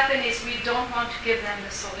what happened is we don't want to give them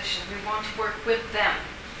the solution. We want to work with them,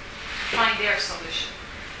 find their solution.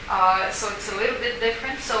 So it's a little bit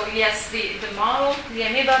different. So yes, the model, the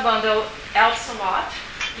amoeba bundle helps a lot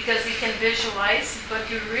because you can visualize, but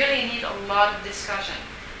you really need a lot of discussion.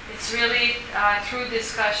 It's really through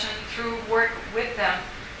discussion, through work with them,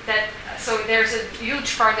 so there's a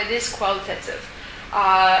huge part that is qualitative.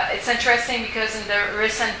 It's interesting because in the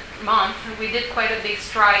recent month, we did quite a big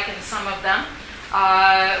strike in some of them.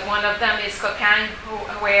 One of them is Cocagne,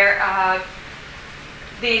 where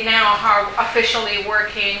they now are officially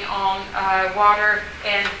working on water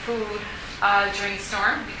and food during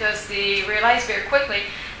storm because they realized very quickly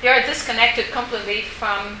they are disconnected completely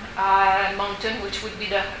from mountain, which would be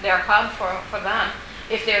their hub for them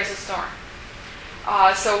if there's a storm.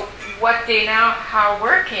 So what they now are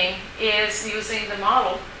working is using the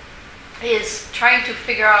model, is trying to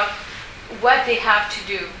figure out what they have to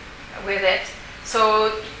do with it.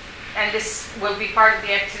 So, and this will be part of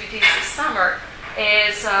the activities this summer,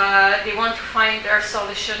 is they want to find their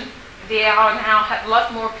solution. They are now have a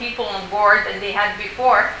lot more people on board than they had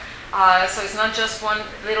before. So it's not just one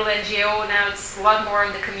little NGO, now it's a lot more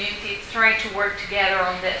in the community trying to work together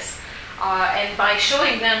on this. And by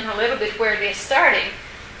showing them a little bit where they're starting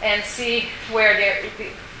and see where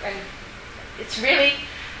and it's really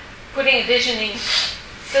putting a visioning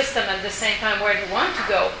system at the same time where they want to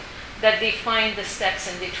go, that they find the steps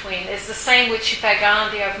in between. It's the same with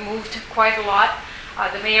Chipagan. They have moved quite a lot.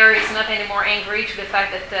 The mayor is not anymore angry to the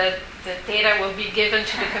fact that the data will be given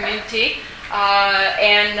to the community.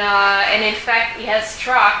 And in fact, he has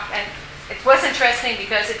struck, and it was interesting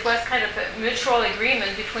because it was kind of a mutual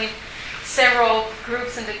agreement between several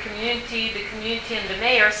groups in the community and the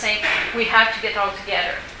mayor saying we have to get all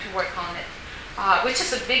together to work on it, which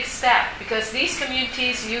is a big step because these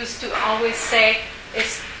communities used to always say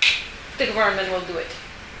it's the government will do it.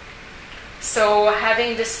 So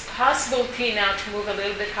having this possibility now to move a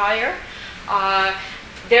little bit higher,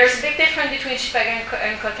 there's a big difference between Chipagan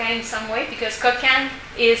and Cocagne in some way because Cocagne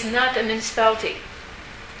is not a municipality.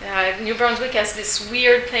 New Brunswick has this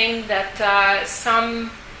weird thing that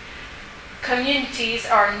some communities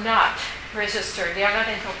are not registered, they are not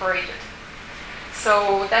incorporated.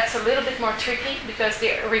 So that's a little bit more tricky because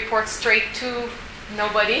they report straight to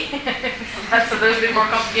nobody. So that's a little bit more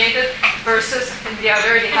complicated versus in the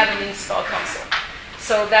other they have a municipal council.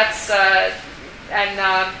 So that's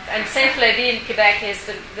and Saint-Flavie in Quebec is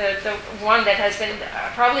the one that has been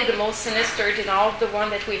probably the most sinister in all of the one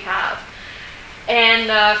that we have. And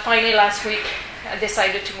finally last week I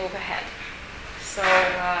decided to move ahead. So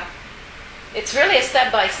it's really a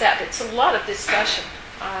step by step. It's a lot of discussion.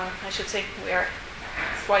 I should say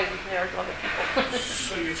that's why there are a lot of people.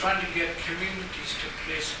 So you're trying to get communities to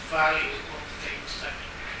place value on things that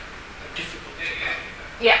are difficult to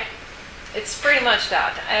do. Yeah, it's pretty much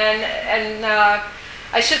that. And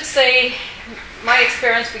I should say my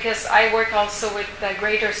experience, because I work also with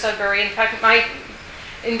Greater Sudbury. In fact,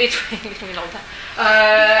 in between all that,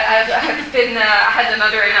 I had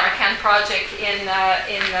another American project in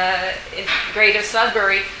Greater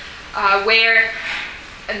Sudbury, where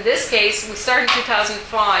in this case we started in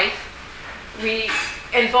 2005. We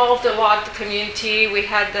involved a lot of the community. We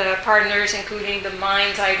had the partners, including the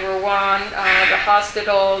mines, Hydro One, the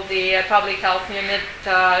hospital, the public health unit,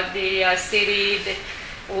 the city,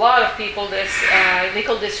 a lot of people, this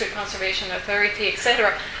Nickel District Conservation Authority,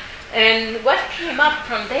 etc. And what came up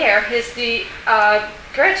from there is the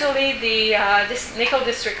gradually this Nickel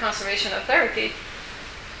District Conservation Authority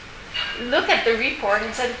looked at the report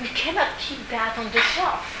and said, we cannot keep that on the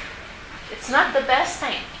shelf. It's not the best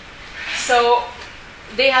thing. So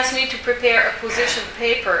they asked me to prepare a position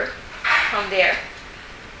paper from there,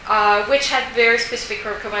 which had very specific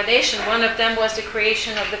recommendations. One of them was the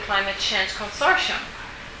creation of the Climate Change Consortium,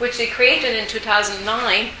 which they created in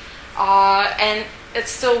 2009, and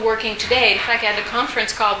it's still working today. In fact, I had a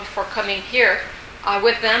conference call before coming here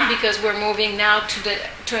with them, because we're moving now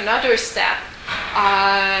to another step,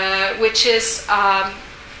 which is,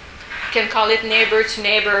 can call it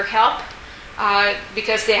neighbor-to-neighbor help,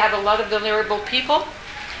 because they have a lot of vulnerable people.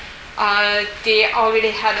 They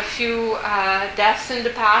already had a few deaths in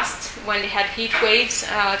the past when they had heat waves,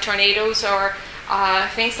 tornadoes, or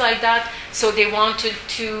things like that. So they wanted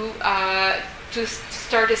to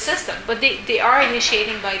start a system. But they are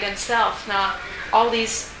initiating by themselves now all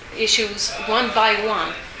these issues one by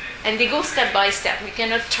one. And they go step by step. We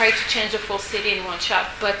cannot try to change the full city in one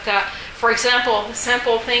shot. But for example, the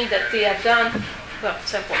simple thing that they have done, well,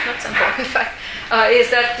 simple, not simple, in fact,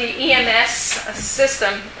 is that the EMS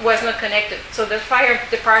system was not connected. So the fire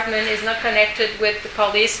department is not connected with the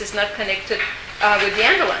police, is not connected with the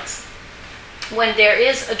ambulance. When there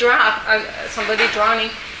is a drop, somebody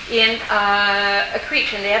drowning in a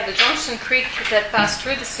creek, and they have the Johnson Creek that passed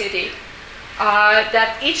through the city,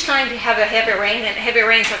 that each time they have a heavy rain, and heavy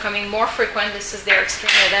rains are coming more frequent, this is their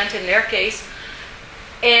extreme event in their case,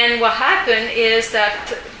 and what happened is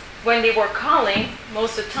that when they were calling,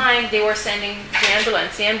 most of the time they were sending the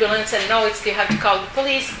ambulance. The ambulance said, no, they have to call the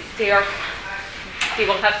police. They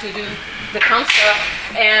will have to do the consult,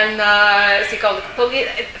 and they called the police.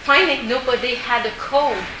 Finally, nobody had a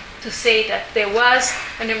code to say that there was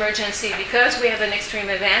an emergency because we have an extreme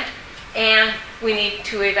event and we need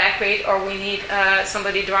to evacuate, or we need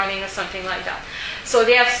somebody drowning or something like that. So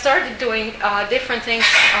they have started doing different things,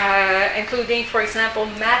 including, for example,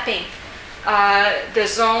 mapping the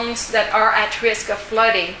zones that are at risk of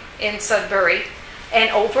flooding in Sudbury. And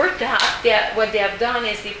over that, what they have done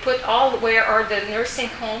is they put all where are the nursing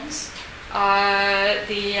homes,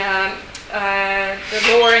 the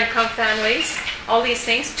lower income families, all these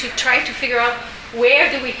things, to try to figure out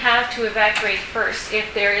where do we have to evacuate first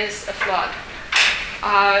if there is a flood.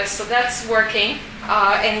 So that's working.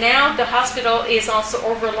 And now the hospital is also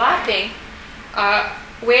overlapping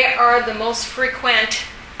where are the most frequent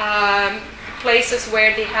places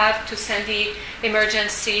where they have to send the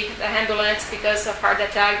emergency, the ambulance, because of heart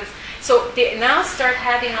attack. So they now start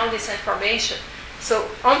having all this information. So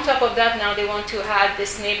on top of that, now they want to have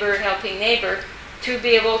this neighbor helping neighbor to be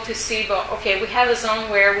able to see, well, okay, we have a zone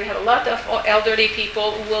where we have a lot of elderly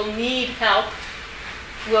people who will need help.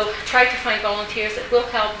 We'll try to find volunteers that will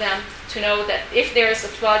help them to know that if there is a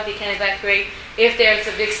flood, they can evacuate. If there's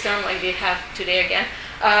a big storm like they have today again,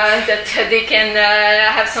 that they can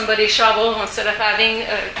have somebody shovel instead of having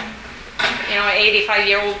an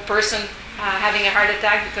 85-year-old person having a heart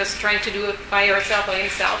attack because trying to do it by herself or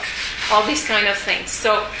himself. All these kind of things.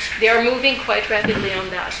 So they are moving quite rapidly on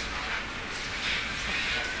that.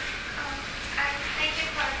 Thank you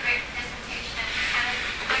for a great presentation.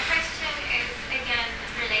 My question is again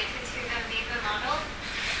related to the NIBA model.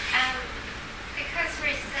 Because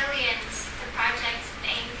resilience, the projects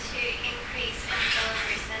aim to increase and build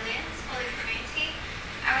resilience for the community,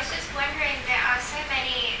 I was just wondering, there are so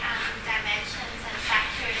many dimensions and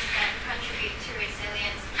factors that contribute to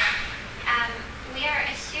resilience. We are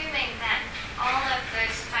assuming that all of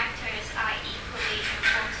those factors are equally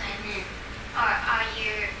important, or are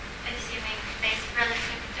you assuming there's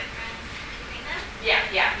relative difference between them? Yeah.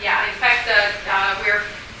 In fact,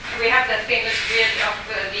 we have that famous grid of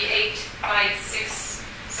the 8 by 6,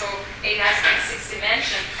 so 8 aspects, 6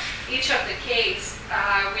 dimensions. Each of the caves,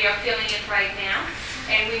 we are feeling it right now,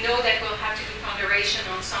 and we know that we'll have to do ponderation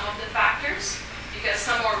on some of the factors because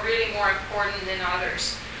some are really more important than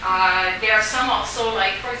others. There are some also,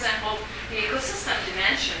 like, for example, the ecosystem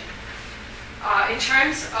dimension. In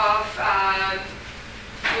terms of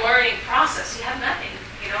learning process, you have nothing,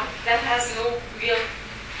 that has no real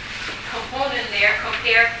component there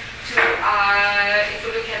compared to, if we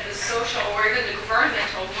look at the social or even the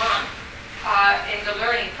governmental one in the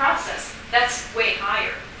learning process, that's way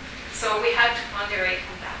higher. So we have to ponderate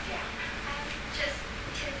on that, yeah. Just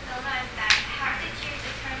to build on that, how did you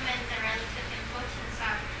determine the relative importance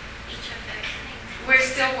of each of those things? We're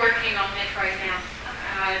still working on it right now.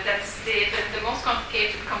 That's the most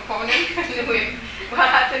complicated component. What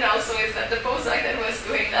happened also is that the postdoc that was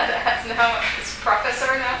doing that is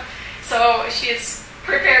professor now. So she's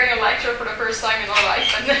preparing a lecture for the first time in her life,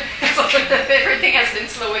 and so everything has been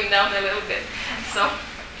slowing down a little bit. So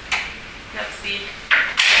that's the.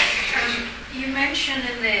 You mentioned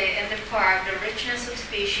in the park the richness of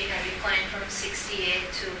species had declined from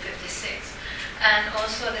 68 to 56, and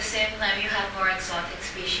also at the same time you have more exotic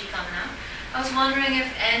species coming out. I was wondering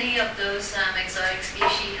if any of those exotic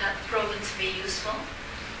species had proven to be useful.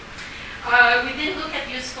 We didn't look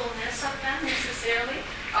at usefulness of them necessarily,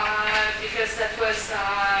 because that was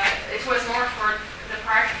it was more for the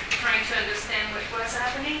park trying to understand what was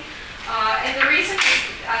happening. And the reason is,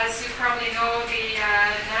 as you probably know, the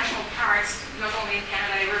national parks, not only in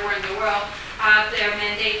Canada, everywhere in the world, have their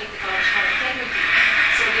mandate of ecological integrity.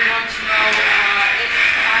 So they want to know if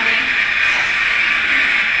having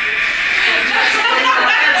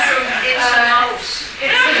It's a mouse.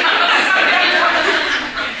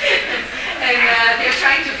 And they're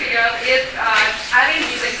trying to figure out if having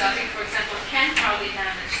these exotic, for example, can probably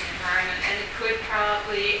damage the environment, and it could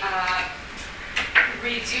probably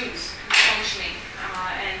reduce functioning.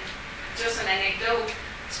 And just an anecdote,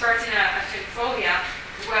 Spartina actinifolia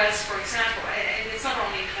was, for example, and it's not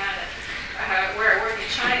only in Canada, where I work in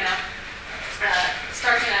China,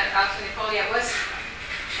 Spartina actinifolia was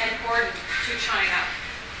important to China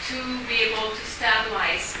to be able to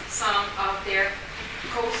stabilize some of their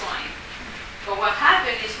coastline. But what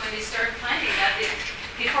happened is when they started planting that,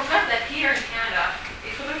 they forgot that here in Canada,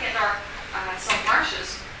 if you look at our some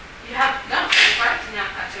marshes, you have not just Spartina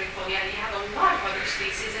actinifolia, you have a lot of other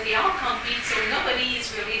species, and they all compete, so nobody is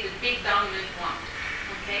really the big dominant one.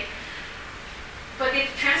 Okay? But it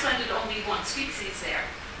transplanted only one species there.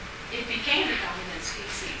 It became the dominant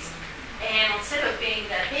species. And instead of being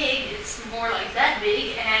that big, it's more like that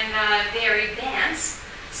big and very dense.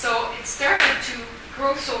 So it started to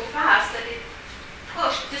grow so fast that it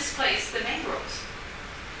displaced the mangroves.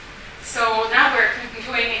 So now we're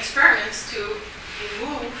doing experiments to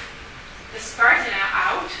remove the Spartina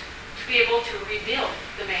out to be able to rebuild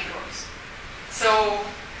the mangroves. So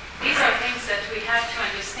these are things that we have to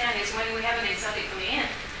understand is when we have an exotic in,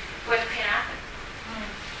 what can happen?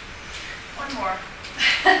 One more.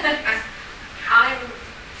 I'm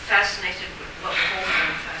fascinated with, well, both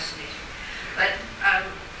I'm fascinated, but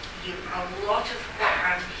a lot of what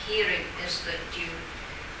I'm hearing is that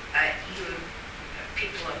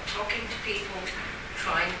people are talking to people,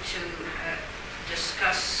 trying to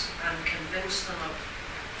discuss and convince them of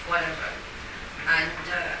whatever, and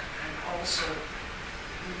also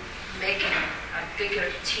making a bigger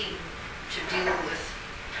team to deal with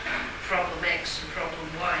problem X and problem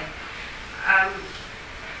Y. I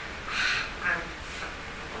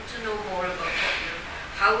want to know more about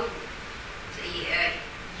how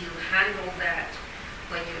you handle that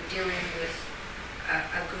when you're dealing with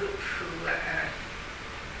a group who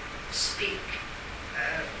speak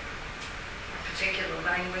a particular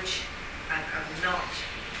language and are not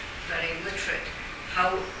very literate.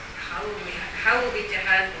 How are we to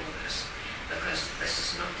handle this? Because this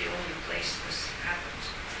is not the only place this happens.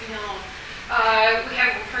 No.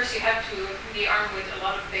 First you have to be armed with a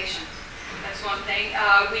lot of patience. That's one thing.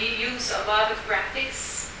 We use a lot of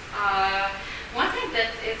graphics. One thing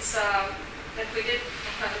that that we did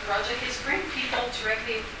on the project is bring people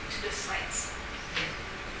directly to the sites.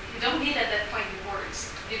 You don't need at that point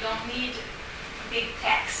words. You don't need big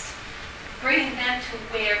text. Bringing them to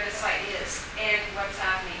where the site is and what's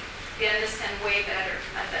happening. They understand way better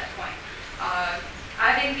at that point.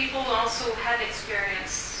 Having people also have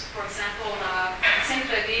experience. For example, in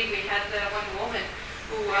Saint-Clavier, we had one woman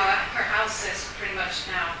who her house is pretty much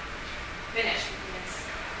now finished.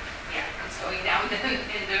 It's going down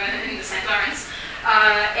in the St. Lawrence,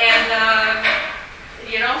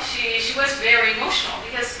 she was very emotional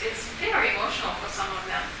because it's very emotional for some of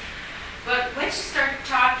them. But when she started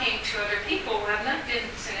talking to other people who have not been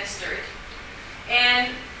sinistered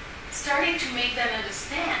and starting to make them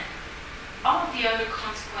understand all of the other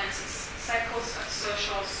consequences,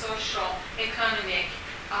 psychosocial, social, economic,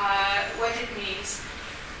 what it means.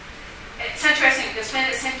 It's interesting because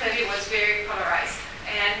Saint-Clavier was very polarized.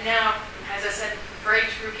 And now, as I said,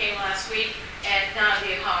 breakthrough came last week, and now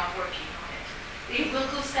they are working on it. They will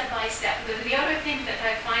go step by step. The other thing that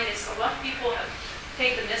I find is a lot of people have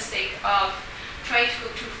taken the mistake of trying to go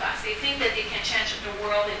too fast. They think that they can change the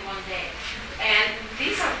world in one day. And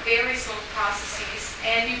these are very slow processes,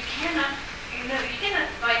 and you cannot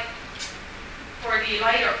like, for the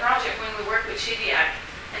LIDAR project, when we work with Chidiac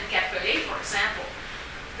and Cap-Pelé, for example,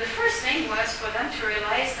 the first thing was for them to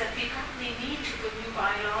realize that we probably need to put new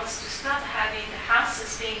bylaws to stop having the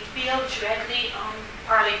houses being built directly on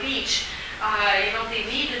Parley Beach. They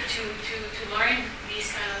needed to learn these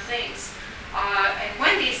kind of things. And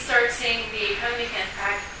when they start seeing the economic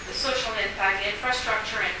impact, the social impact, the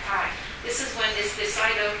infrastructure impact, this is when they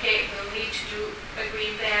decide, okay, we'll need to do a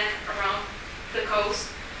green band around the coast,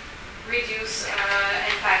 reduce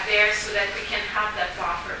impact there so that we can have that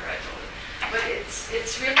buffer gradually. But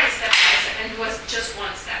it's really step by step, and it was just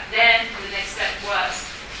one step. Then the next step was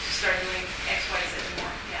to start doing X, Y, Z more.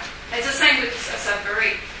 Yeah, it's the same with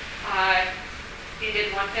Sudbury. They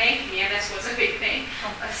did one thing. The MS was a big thing.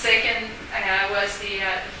 A second was the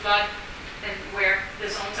flood and where the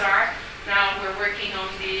zones are. Now we're working on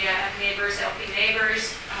the neighbors, helping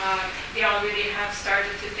neighbors. They already have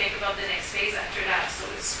started to think about the next phase after that. So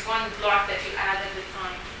it's one block that you add at a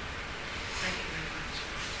time. Thank you very much.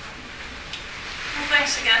 Well,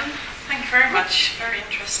 thanks again. Thank you very much. Very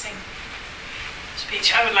interesting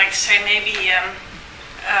speech. I would like to say maybe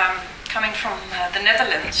coming from the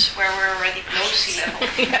Netherlands, where we're already below sea level,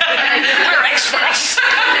 we're experts.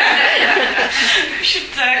 We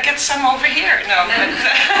should get some over here. No, but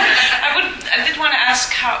I did want to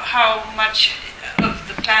ask how much of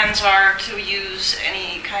the plans are to use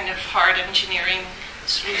any kind of hard engineering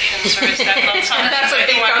solutions, or is that not something That's a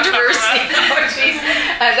big controversy.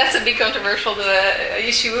 That's a big controversial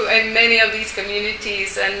issue in many of these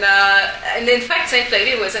communities, and in fact, St.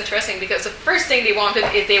 Lady was interesting because the first thing they wanted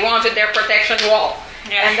is they wanted their protection wall,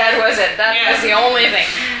 and that was it. That was the only thing.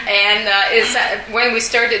 And when we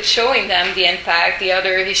started showing them the impact, the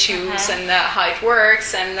other issues, and how it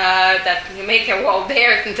works, and that you make a wall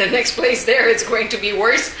there, and the next place there it's going to be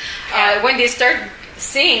worse. When they start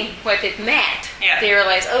seeing what it meant, they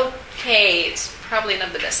realize, okay, it's probably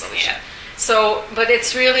not the best solution. So, but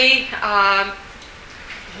it's really a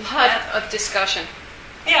lot of discussion.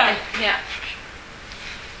 Well,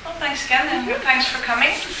 thanks again, and thanks for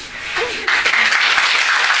coming.